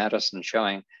Journal of Medicine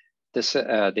showing this,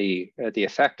 the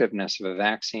effectiveness of a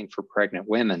vaccine for pregnant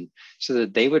women so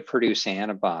that they would produce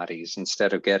antibodies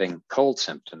instead of getting cold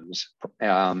symptoms,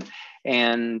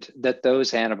 and that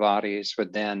those antibodies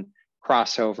would then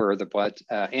cross over the blood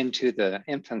into the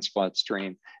infant's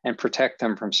bloodstream and protect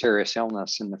them from serious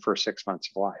illness in the first 6 months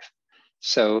of life.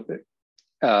 So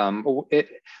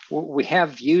we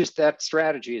have used that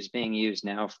strategy is being used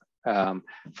now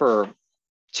for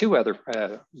two other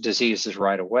diseases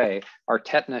right away. Our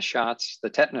tetanus shots, the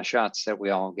tetanus shots that we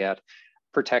all get,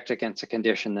 protect against a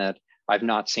condition that I've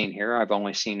not seen here. I've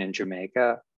only seen in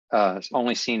Jamaica,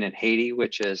 only seen in Haiti,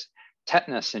 which is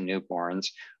tetanus in newborns,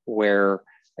 where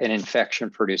an infection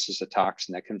produces a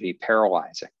toxin that can be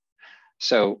paralyzing.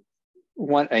 So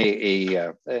an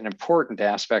important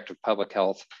aspect of public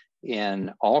health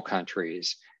in all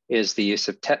countries is the use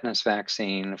of tetanus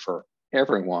vaccine for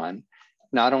everyone,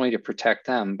 not only to protect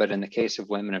them, but in the case of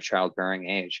women of childbearing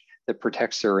age, that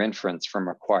protects their infants from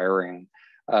acquiring,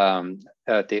 from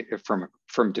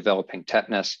developing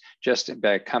tetanus just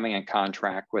by coming in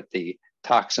contact with the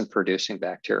toxin-producing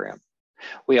bacterium.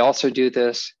 We also do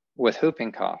this with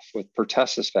whooping cough, with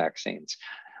pertussis vaccines.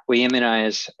 We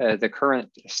immunize, the current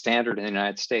standard in the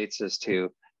United States is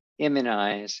to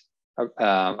immunize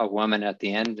a woman at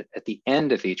the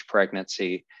end of each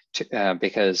pregnancy,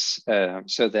 because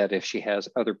so that if she has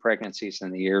other pregnancies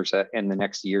in the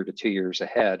next year to 2 years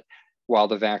ahead, while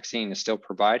the vaccine is still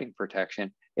providing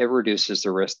protection, it reduces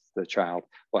the risk that the child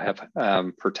will have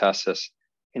pertussis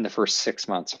in the first 6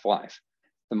 months of life.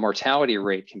 The mortality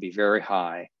rate can be very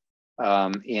high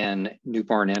in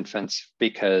newborn infants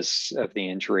because of the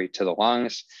injury to the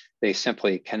lungs. They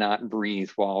simply cannot breathe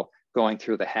while going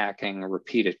through the hacking,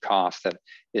 repeated cough that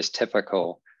is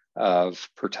typical of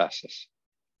pertussis.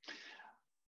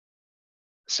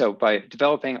 So by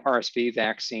developing RSV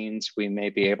vaccines, we may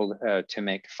be able to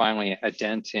make finally a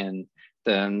dent in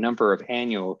the number of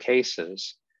annual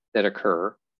cases that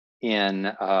occur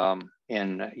in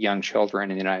young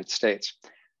children in the United States.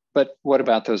 But what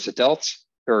about those adults?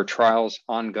 There are trials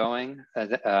ongoing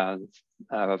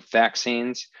of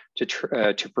vaccines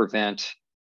to prevent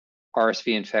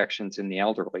RSV infections in the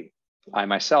elderly. I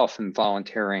myself am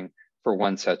volunteering for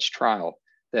one such trial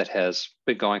that has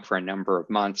been going for a number of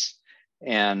months.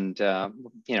 And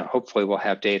hopefully we'll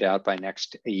have data out by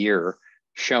next year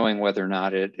showing whether or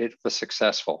not it was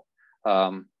successful.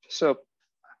 So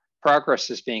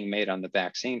progress is being made on the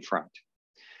vaccine front.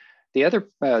 The other,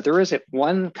 there is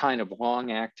one kind of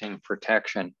long-acting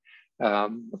protection,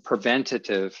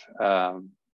 preventative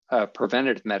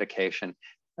medication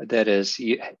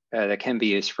that can be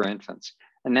used for infants,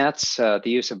 and that's the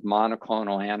use of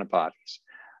monoclonal antibodies.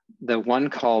 The one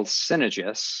called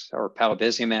Synagis or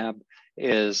palivizumab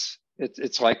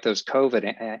it's like those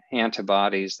COVID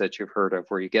antibodies that you've heard of,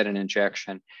 where you get an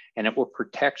injection and it will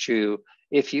protect you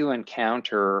if you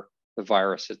encounter the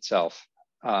virus itself.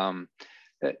 There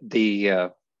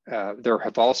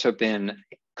have also been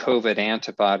COVID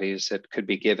antibodies that could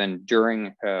be given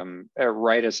during,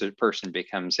 right as a person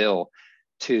becomes ill,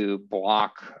 to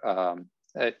block,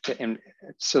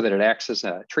 so that it acts as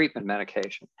a treatment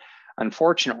medication.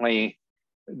 Unfortunately,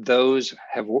 those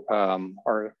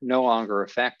are no longer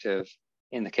effective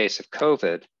in the case of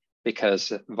COVID because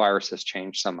the virus has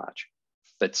changed so much.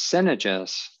 But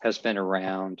Synagis has been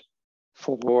around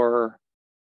for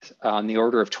on the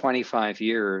order of 25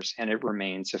 years, and it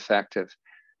remains effective.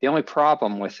 The only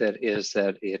problem with it is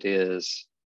that it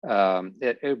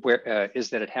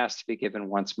has to be given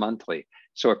once monthly.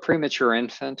 So a premature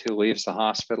infant who leaves the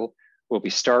hospital will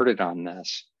be started on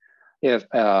this if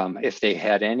they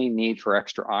had any need for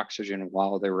extra oxygen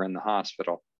while they were in the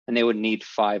hospital, and they would need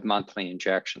 5 monthly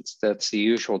injections. That's the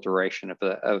usual duration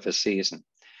of a season.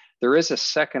 There is a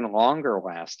second longer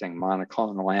lasting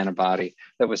monoclonal antibody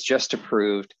that was just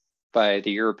approved by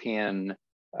the European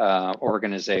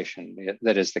organization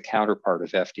that is the counterpart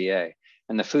of FDA.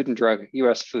 And the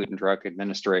US Food and Drug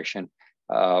Administration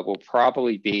will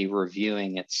probably be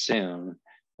reviewing it soon.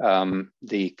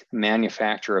 The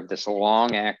manufacturer of this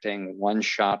long-acting,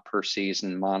 one-shot per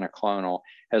season monoclonal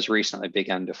has recently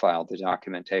begun to file the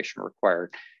documentation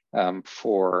required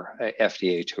for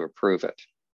FDA to approve it.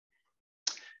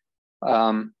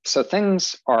 So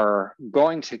things are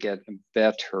going to get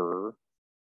better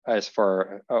as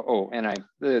far,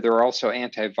 there are also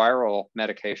antiviral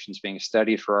medications being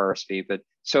studied for RSV, but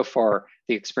so far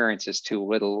the experience is too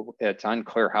little. It's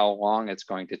unclear how long it's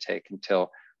going to take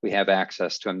until we have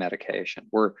access to a medication.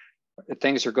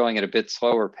 Things are going at a bit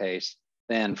slower pace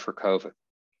than for COVID.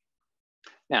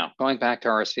 Now, going back to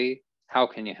RSV, how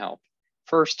can you help?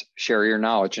 First, share your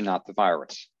knowledge and not the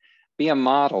virus. Be a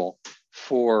model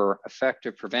for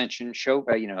effective prevention. Show,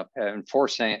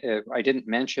 enforcing, I didn't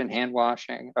mention hand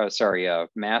washing,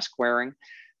 mask wearing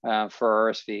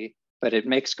for RSV, but it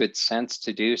makes good sense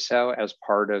to do so as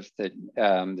part of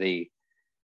the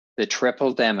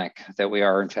tripledemic that we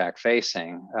are in fact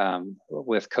facing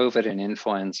with COVID and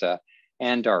influenza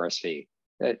and RSV,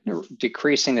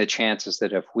 decreasing the chances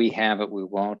that if we have it, we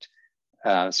won't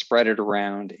spread it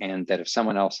around, and that if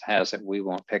someone else has it, we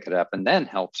won't pick it up and then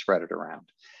help spread it around.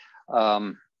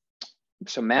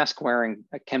 So mask wearing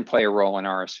can play a role in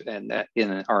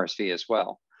RSV as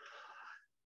well.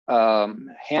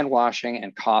 Hand washing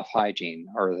and cough hygiene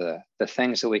are the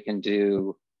things that we can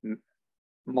do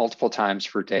multiple times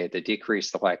per day that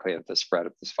decrease the likelihood of the spread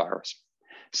of this virus.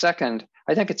 Second,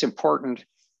 I think it's important,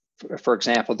 for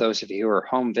example, those of you who are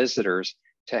home visitors,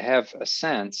 to have a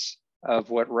sense of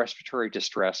what respiratory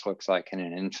distress looks like in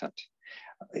an infant.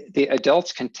 The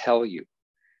adults can tell you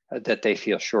that they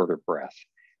feel short of breath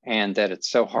and that it's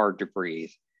so hard to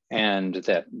breathe, and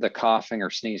that the coughing or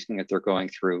sneezing that they're going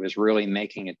through is really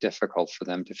making it difficult for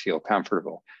them to feel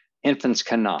comfortable. Infants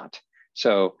cannot.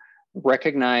 So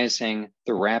recognizing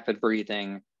the rapid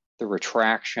breathing, the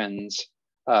retractions,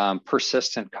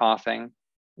 persistent coughing,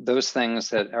 those things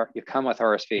that come with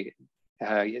RSV,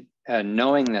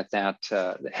 knowing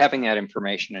that having that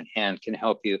information in hand can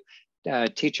help you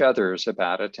teach others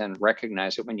about it and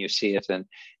recognize it when you see it, and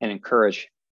encourage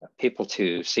people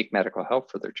to seek medical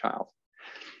help for their child.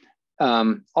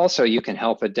 Also, you can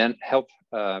help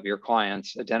your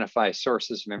clients identify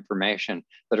sources of information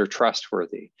that are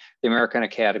trustworthy. The American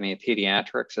Academy of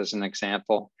Pediatrics, as an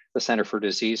example, the Center for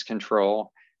Disease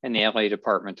Control, and the LA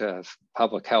Department of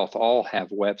Public Health all have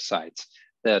websites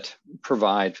that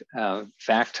provide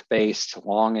fact-based,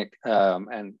 long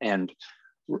and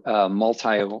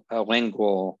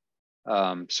multilingual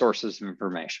sources of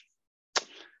information.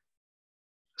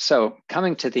 So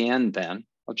coming to the end then,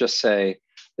 I'll just say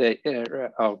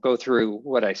that I'll go through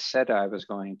what I said I was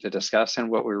going to discuss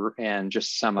and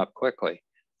just sum up quickly.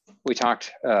 We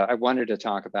talked, I wanted to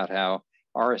talk about how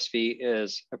RSV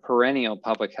is a perennial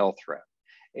public health threat.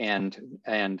 And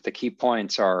the key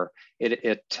points are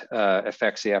it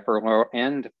affects the upper, lower,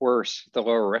 and worse, the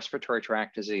lower respiratory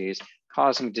tract disease,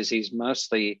 causing disease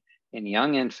mostly in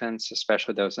young infants,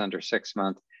 especially those under 6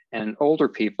 months, and older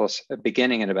people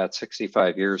beginning at about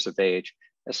 65 years of age,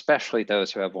 especially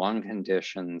those who have lung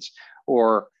conditions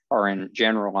or are in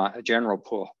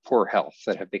general poor health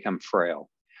that have become frail.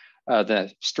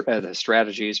 The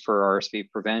strategies for RSV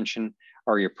prevention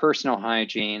are your personal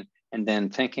hygiene, and then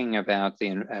thinking about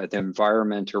the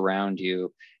environment around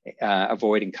you,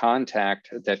 avoiding contact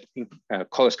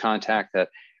close contact that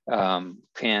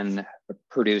can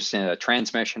produce a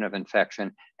transmission of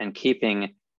infection, and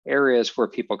keeping areas where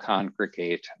people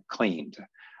congregate cleaned.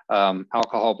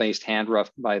 Alcohol-based hand rub,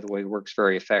 by the way, works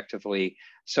very effectively.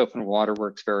 Soap and water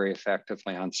works very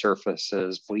effectively on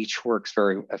surfaces. Bleach works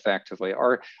very effectively.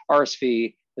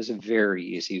 RSV is a very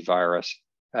easy virus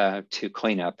to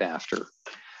clean up after.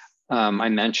 I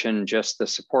mentioned just the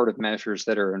supportive measures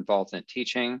that are involved in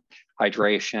teaching,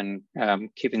 hydration,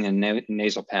 keeping the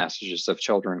nasal passages of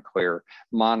children clear,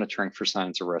 monitoring for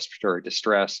signs of respiratory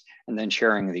distress, and then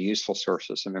sharing the useful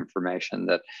sources of information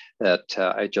that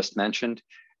I just mentioned.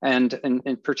 And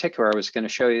in particular, I was going to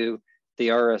show you the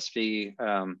RSV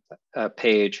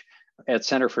page at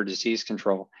Center for Disease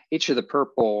Control. Each of the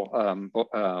purple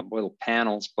little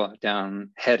panels down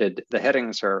headed, the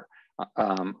headings are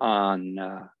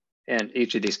and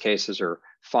each of these cases are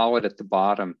followed at the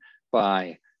bottom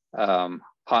by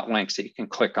hot links that you can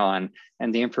click on,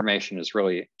 and the information is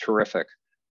really terrific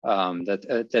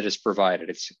that is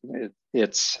provided.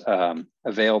 It's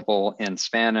available in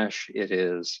Spanish, it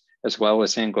is as well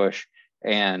as English,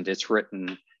 and it's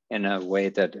written in a way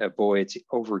that avoids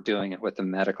overdoing it with the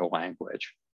medical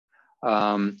language.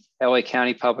 LA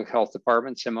County Public Health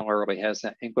Department similarly has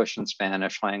an English and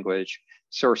Spanish language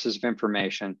sources of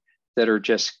information that are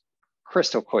just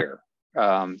crystal clear.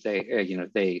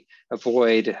 They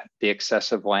avoid the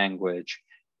excessive language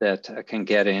that can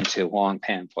get into long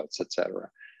pamphlets, et cetera.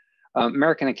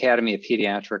 American Academy of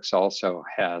Pediatrics also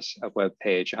has a web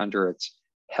page under its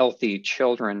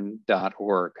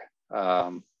healthychildren.org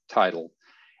title.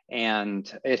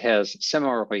 And it has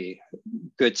similarly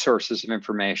good sources of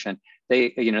information.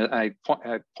 I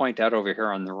point out over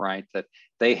here on the right that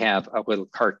they have a little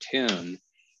cartoon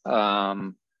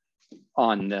on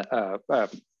a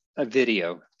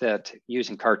video that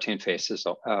using cartoon faces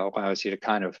allows you to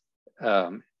kind of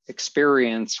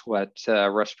experience what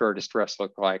respiratory distress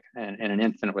look like in an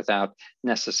infant without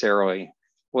necessarily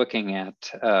looking at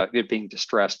it being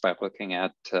distressed by looking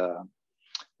at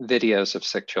videos of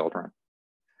sick children.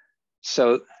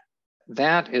 So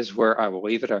that is where I will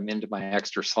leave it. I'm into my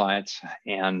extra slides,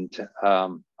 and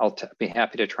I'll be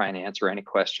happy to try and answer any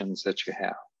questions that you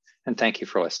have. And thank you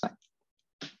for listening.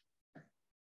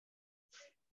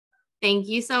 Thank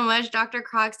you so much, Dr.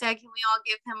 Krogstad. Can we all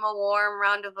give him a warm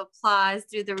round of applause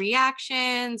through the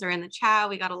reactions or in the chat?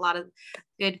 We got a lot of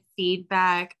good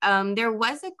feedback. There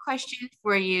was a question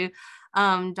for you,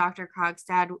 Dr.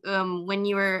 Krogstad. When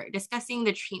you were discussing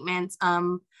the treatments,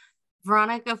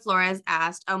 Veronica Flores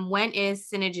asked, when is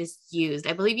Synagis used?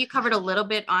 I believe you covered a little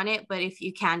bit on it, but if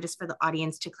you can, just for the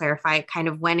audience to clarify kind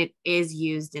of when it is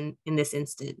used in this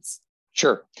instance.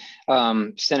 Sure.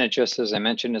 Synagis, as I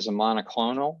mentioned, is a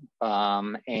monoclonal,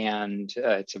 and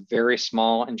it's a very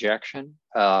small injection.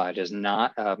 It is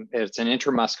not, it's an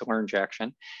intramuscular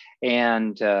injection.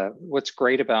 And what's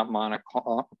great about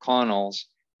monoclonals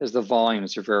is the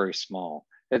volumes are very small.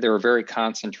 They're a very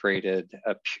concentrated,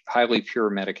 highly pure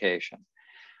medication.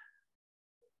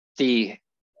 They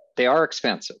are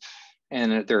expensive.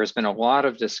 And there has been a lot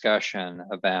of discussion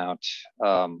about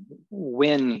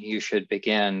when you should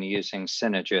begin using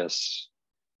Synagis,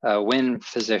 when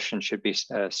physicians should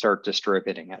start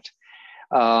distributing it.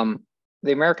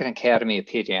 The American Academy of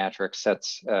Pediatrics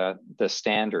sets the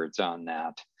standards on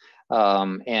that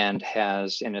and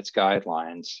has in its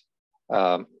guidelines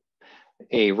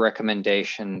a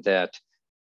recommendation that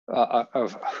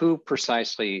of who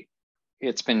precisely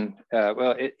it's been,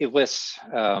 it lists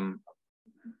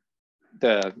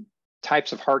the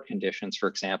types of heart conditions, for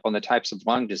example, and the types of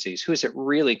lung disease. Who's at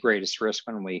really greatest risk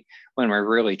when we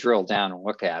really drill down and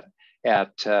look at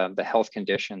the health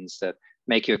conditions that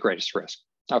make you at greatest risk?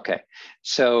 Okay,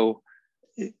 so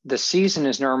the season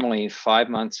is normally 5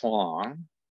 months long.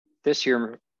 This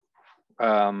year,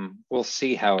 we'll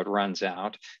see how it runs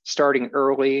out. Starting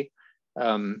early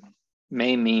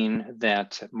may mean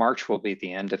that March will be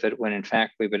the end of it, when in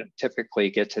fact we would typically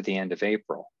get to the end of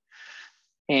April.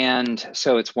 And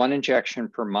so it's 1 injection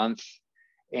per month,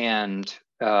 and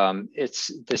it's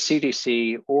the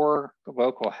CDC or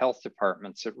local health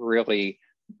departments that really,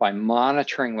 by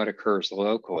monitoring what occurs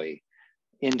locally,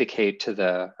 indicate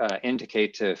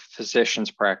to physicians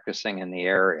practicing in the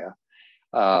area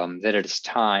that it is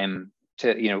time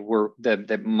to,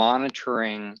 the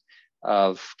monitoring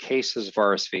of cases of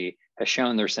RSV has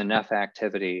shown there's enough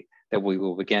activity that we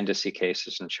will begin to see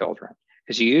cases in children.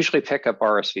 Because you usually pick up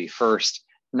RSV first,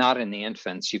 not in the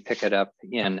infants, you pick it up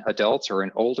in adults or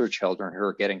in older children who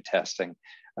are getting testing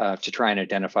to try and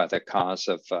identify the cause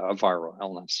of viral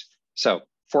illness. So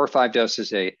 4 or 5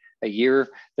 doses a year.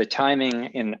 The timing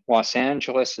in Los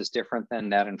Angeles is different than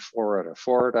that in Florida.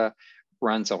 Florida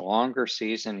runs a longer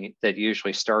season that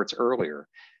usually starts earlier.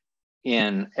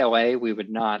 In LA, we would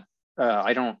not,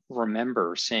 I don't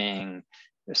remember seeing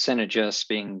Synagis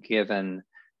being given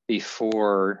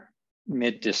before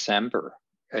mid-December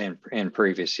in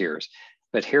previous years.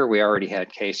 But here we already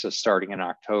had cases starting in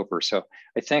October. So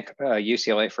I think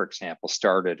UCLA, for example,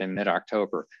 started in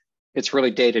mid-October. It's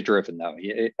really data-driven, though,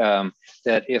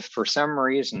 that if for some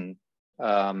reason,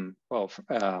 we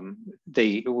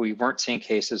weren't seeing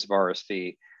cases of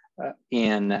RSV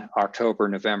in October,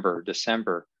 November,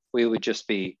 December, we would just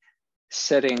be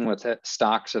sitting with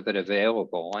stocks of it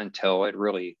available until it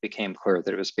really became clear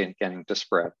that it was beginning to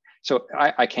spread. So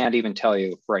I can't even tell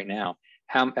you right now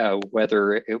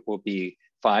whether it will be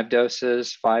 5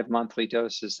 monthly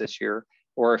doses this year,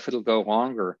 or if it'll go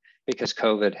longer, because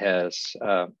COVID has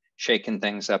shaken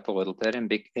things up a little bit,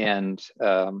 and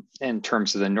in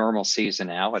terms of the normal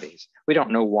seasonalities, we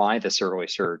don't know why this early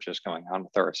surge is going on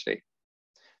with RSV.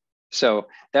 So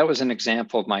that was an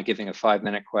example of my giving a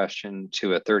 5-minute question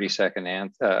to a 30-second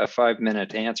a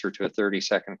 5-minute answer to a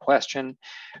 30-second question.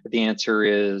 The answer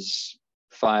is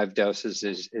 5 doses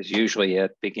is usually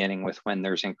it, beginning with when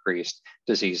there's increased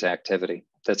disease activity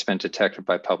that's been detected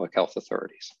by public health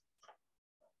authorities.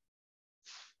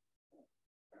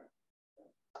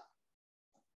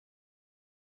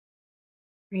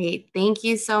 Great, thank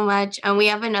you so much. And we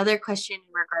have another question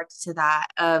in regards to that.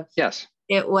 Yes.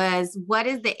 It was, what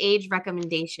is the age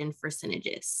recommendation for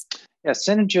Synagis? Yeah,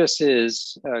 Synagis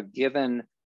is given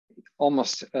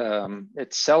almost,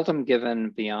 it's seldom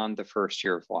given beyond the first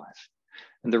year of life.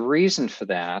 And the reason for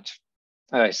that,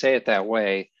 I say it that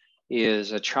way,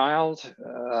 is a child,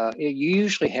 you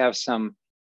usually have some,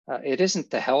 it isn't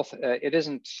the health, it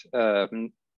isn't,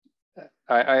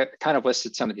 I kind of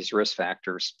listed some of these risk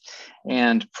factors,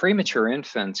 and premature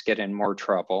infants get in more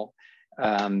trouble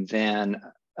than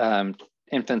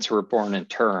infants who are born in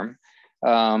term.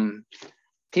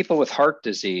 People with heart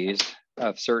disease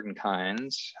of certain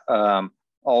kinds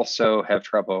also have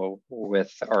trouble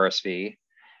with RSV.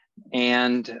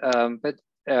 And,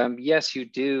 yes, you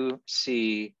do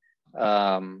see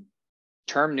term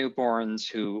newborns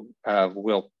who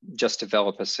will just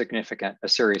develop a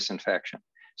serious infection.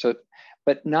 So,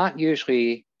 but not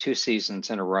usually 2 seasons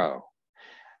in a row.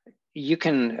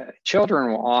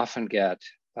 Children will often get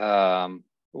a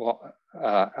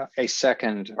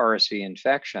second RSV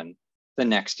infection the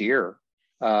next year.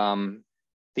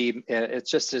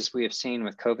 It's just as we have seen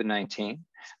with COVID-19,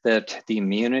 that the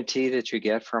immunity that you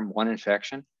get from one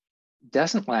infection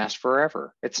doesn't last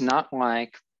forever. It's not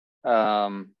like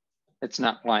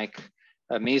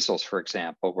measles, for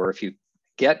example, where if you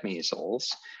get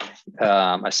measles,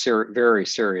 very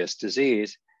serious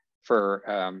disease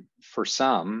for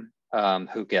some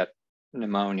who get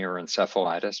pneumonia or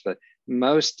encephalitis, but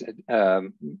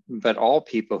all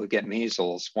people who get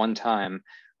measles one time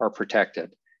are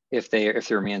protected if their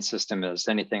immune system is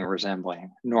anything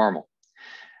resembling normal.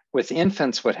 With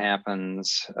infants, what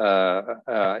happens?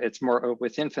 It's more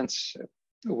with infants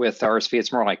with RSV.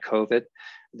 It's more like COVID,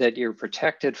 that you're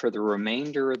protected for the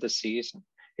remainder of the season.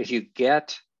 If you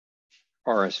get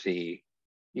RSV,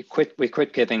 we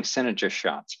quit giving Synagis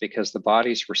shots, because the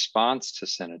body's response to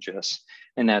Synagis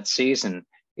in that season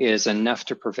is enough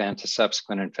to prevent a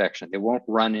subsequent infection. They won't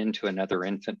run into another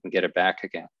infant and get it back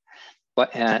again.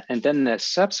 But and then the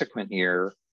subsequent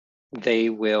year, they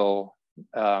will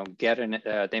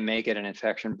they may get an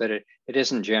infection, but it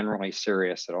isn't generally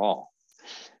serious at all.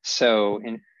 So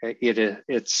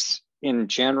it's in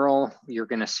general, you're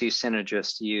going to see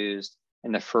Synagis used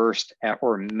in the first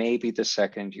or maybe the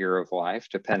second year of life,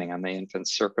 depending on the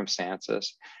infant's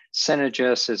circumstances.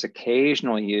 Synagis is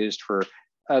occasionally used for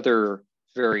other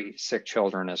very sick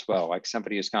children as well, like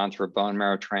somebody who's gone through a bone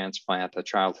marrow transplant, a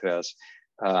child who has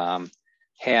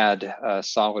had a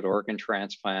solid organ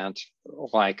transplant,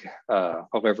 like a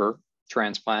liver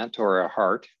transplant or a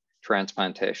heart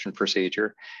transplantation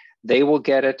procedure. They will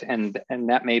get it, and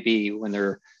that may be when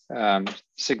they're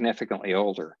significantly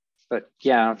older. But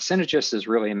yeah, Synagis is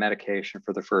really a medication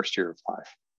for the first year of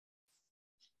life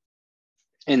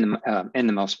in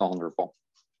the most vulnerable.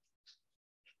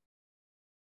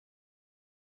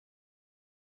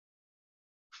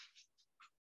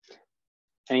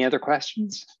 Any other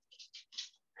questions?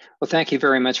 Well, thank you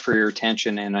very much for your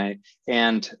attention, and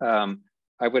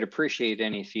I would appreciate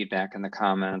any feedback in the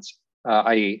comments.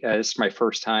 This is my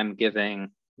first time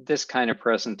giving this kind of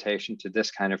presentation to this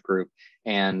kind of group,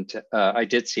 and I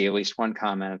did see at least one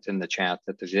comment in the chat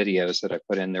that the videos that I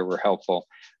put in there were helpful.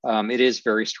 It is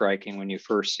very striking when you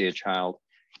first see a child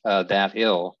that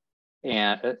ill,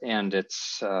 and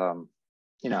it's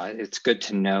it's good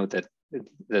to know that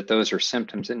those are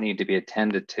symptoms that need to be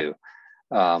attended to.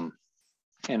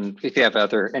 And if you have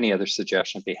any other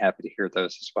suggestions, I'd be happy to hear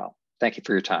those as well. Thank you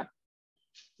for your time.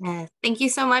 Thank you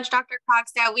so much, Dr.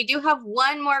 Krogstad. We do have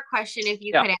one more question if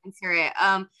you could answer it.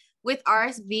 With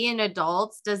RSV in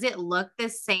adults, does it look the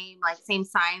same, like same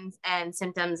signs and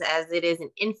symptoms as it is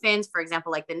in infants? For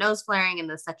example, like the nose flaring and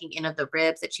the sucking in of the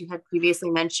ribs that you had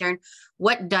previously mentioned.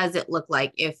 What does it look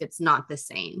like if it's not the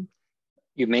same?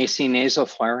 You may see nasal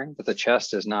flaring, but the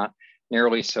chest is not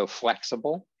nearly so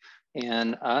flexible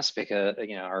in us because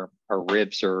our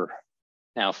ribs are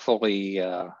now fully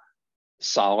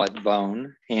solid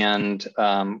bone, and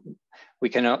we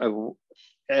can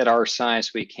at our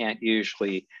size we cannot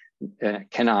usually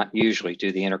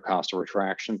do the intercostal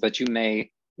retraction, but you may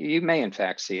in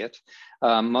fact see it.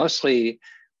 Mostly,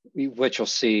 what you'll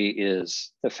see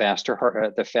is the faster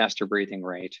breathing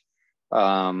rate,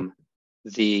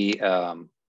 the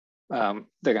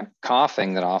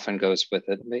coughing that often goes with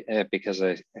it, because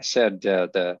I said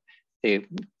the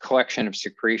collection of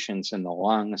secretions in the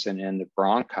lungs and in the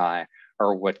bronchi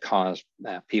are what cause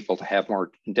people to have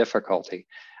more difficulty.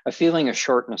 A feeling of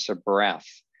shortness of breath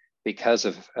because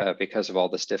of all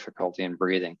this difficulty in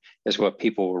breathing is what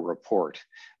people will report.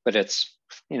 But it's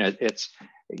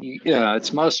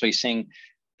mostly seeing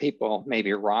people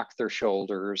maybe rock their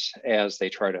shoulders as they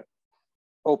try to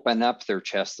open up their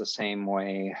chest the same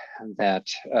way that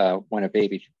when a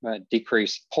baby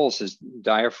pulls his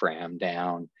diaphragm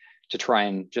down to try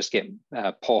and just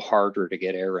pull harder to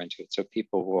get air into it. So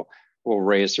people will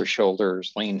raise their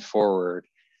shoulders, lean forward.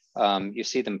 You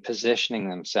see them positioning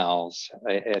themselves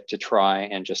to try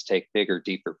and just take bigger,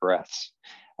 deeper breaths.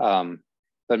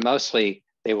 But mostly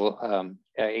they will,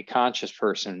 a conscious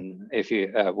person,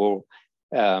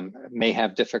 may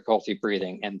have difficulty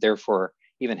breathing and therefore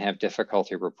even have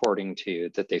difficulty reporting to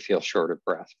you that they feel short of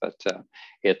breath. But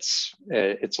it's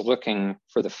looking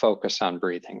for the focus on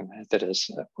breathing that is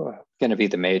going to be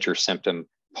the major symptom,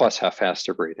 plus how fast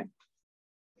they're breathing.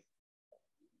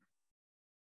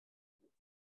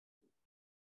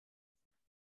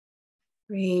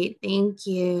 Great, thank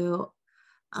you.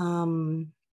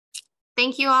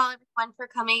 Thank you all, everyone, for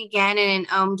coming again,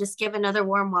 and just give another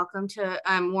warm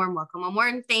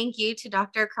thank you to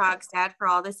Dr. Krogstad for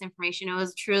all this information. It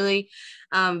was truly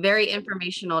very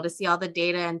informational to see all the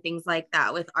data and things like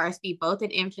that with RSV, both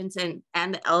in infants and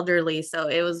the elderly. So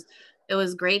it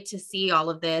was great to see all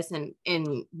of this and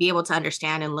be able to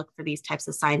understand and look for these types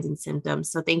of signs and symptoms.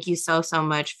 So thank you so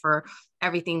much for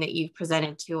everything that you've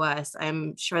presented to us.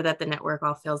 I'm sure that the network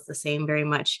all feels the same very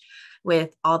much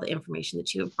with all the information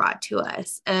that you have brought to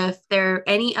us. If there are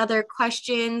any other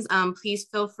questions, please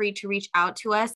feel free to reach out to us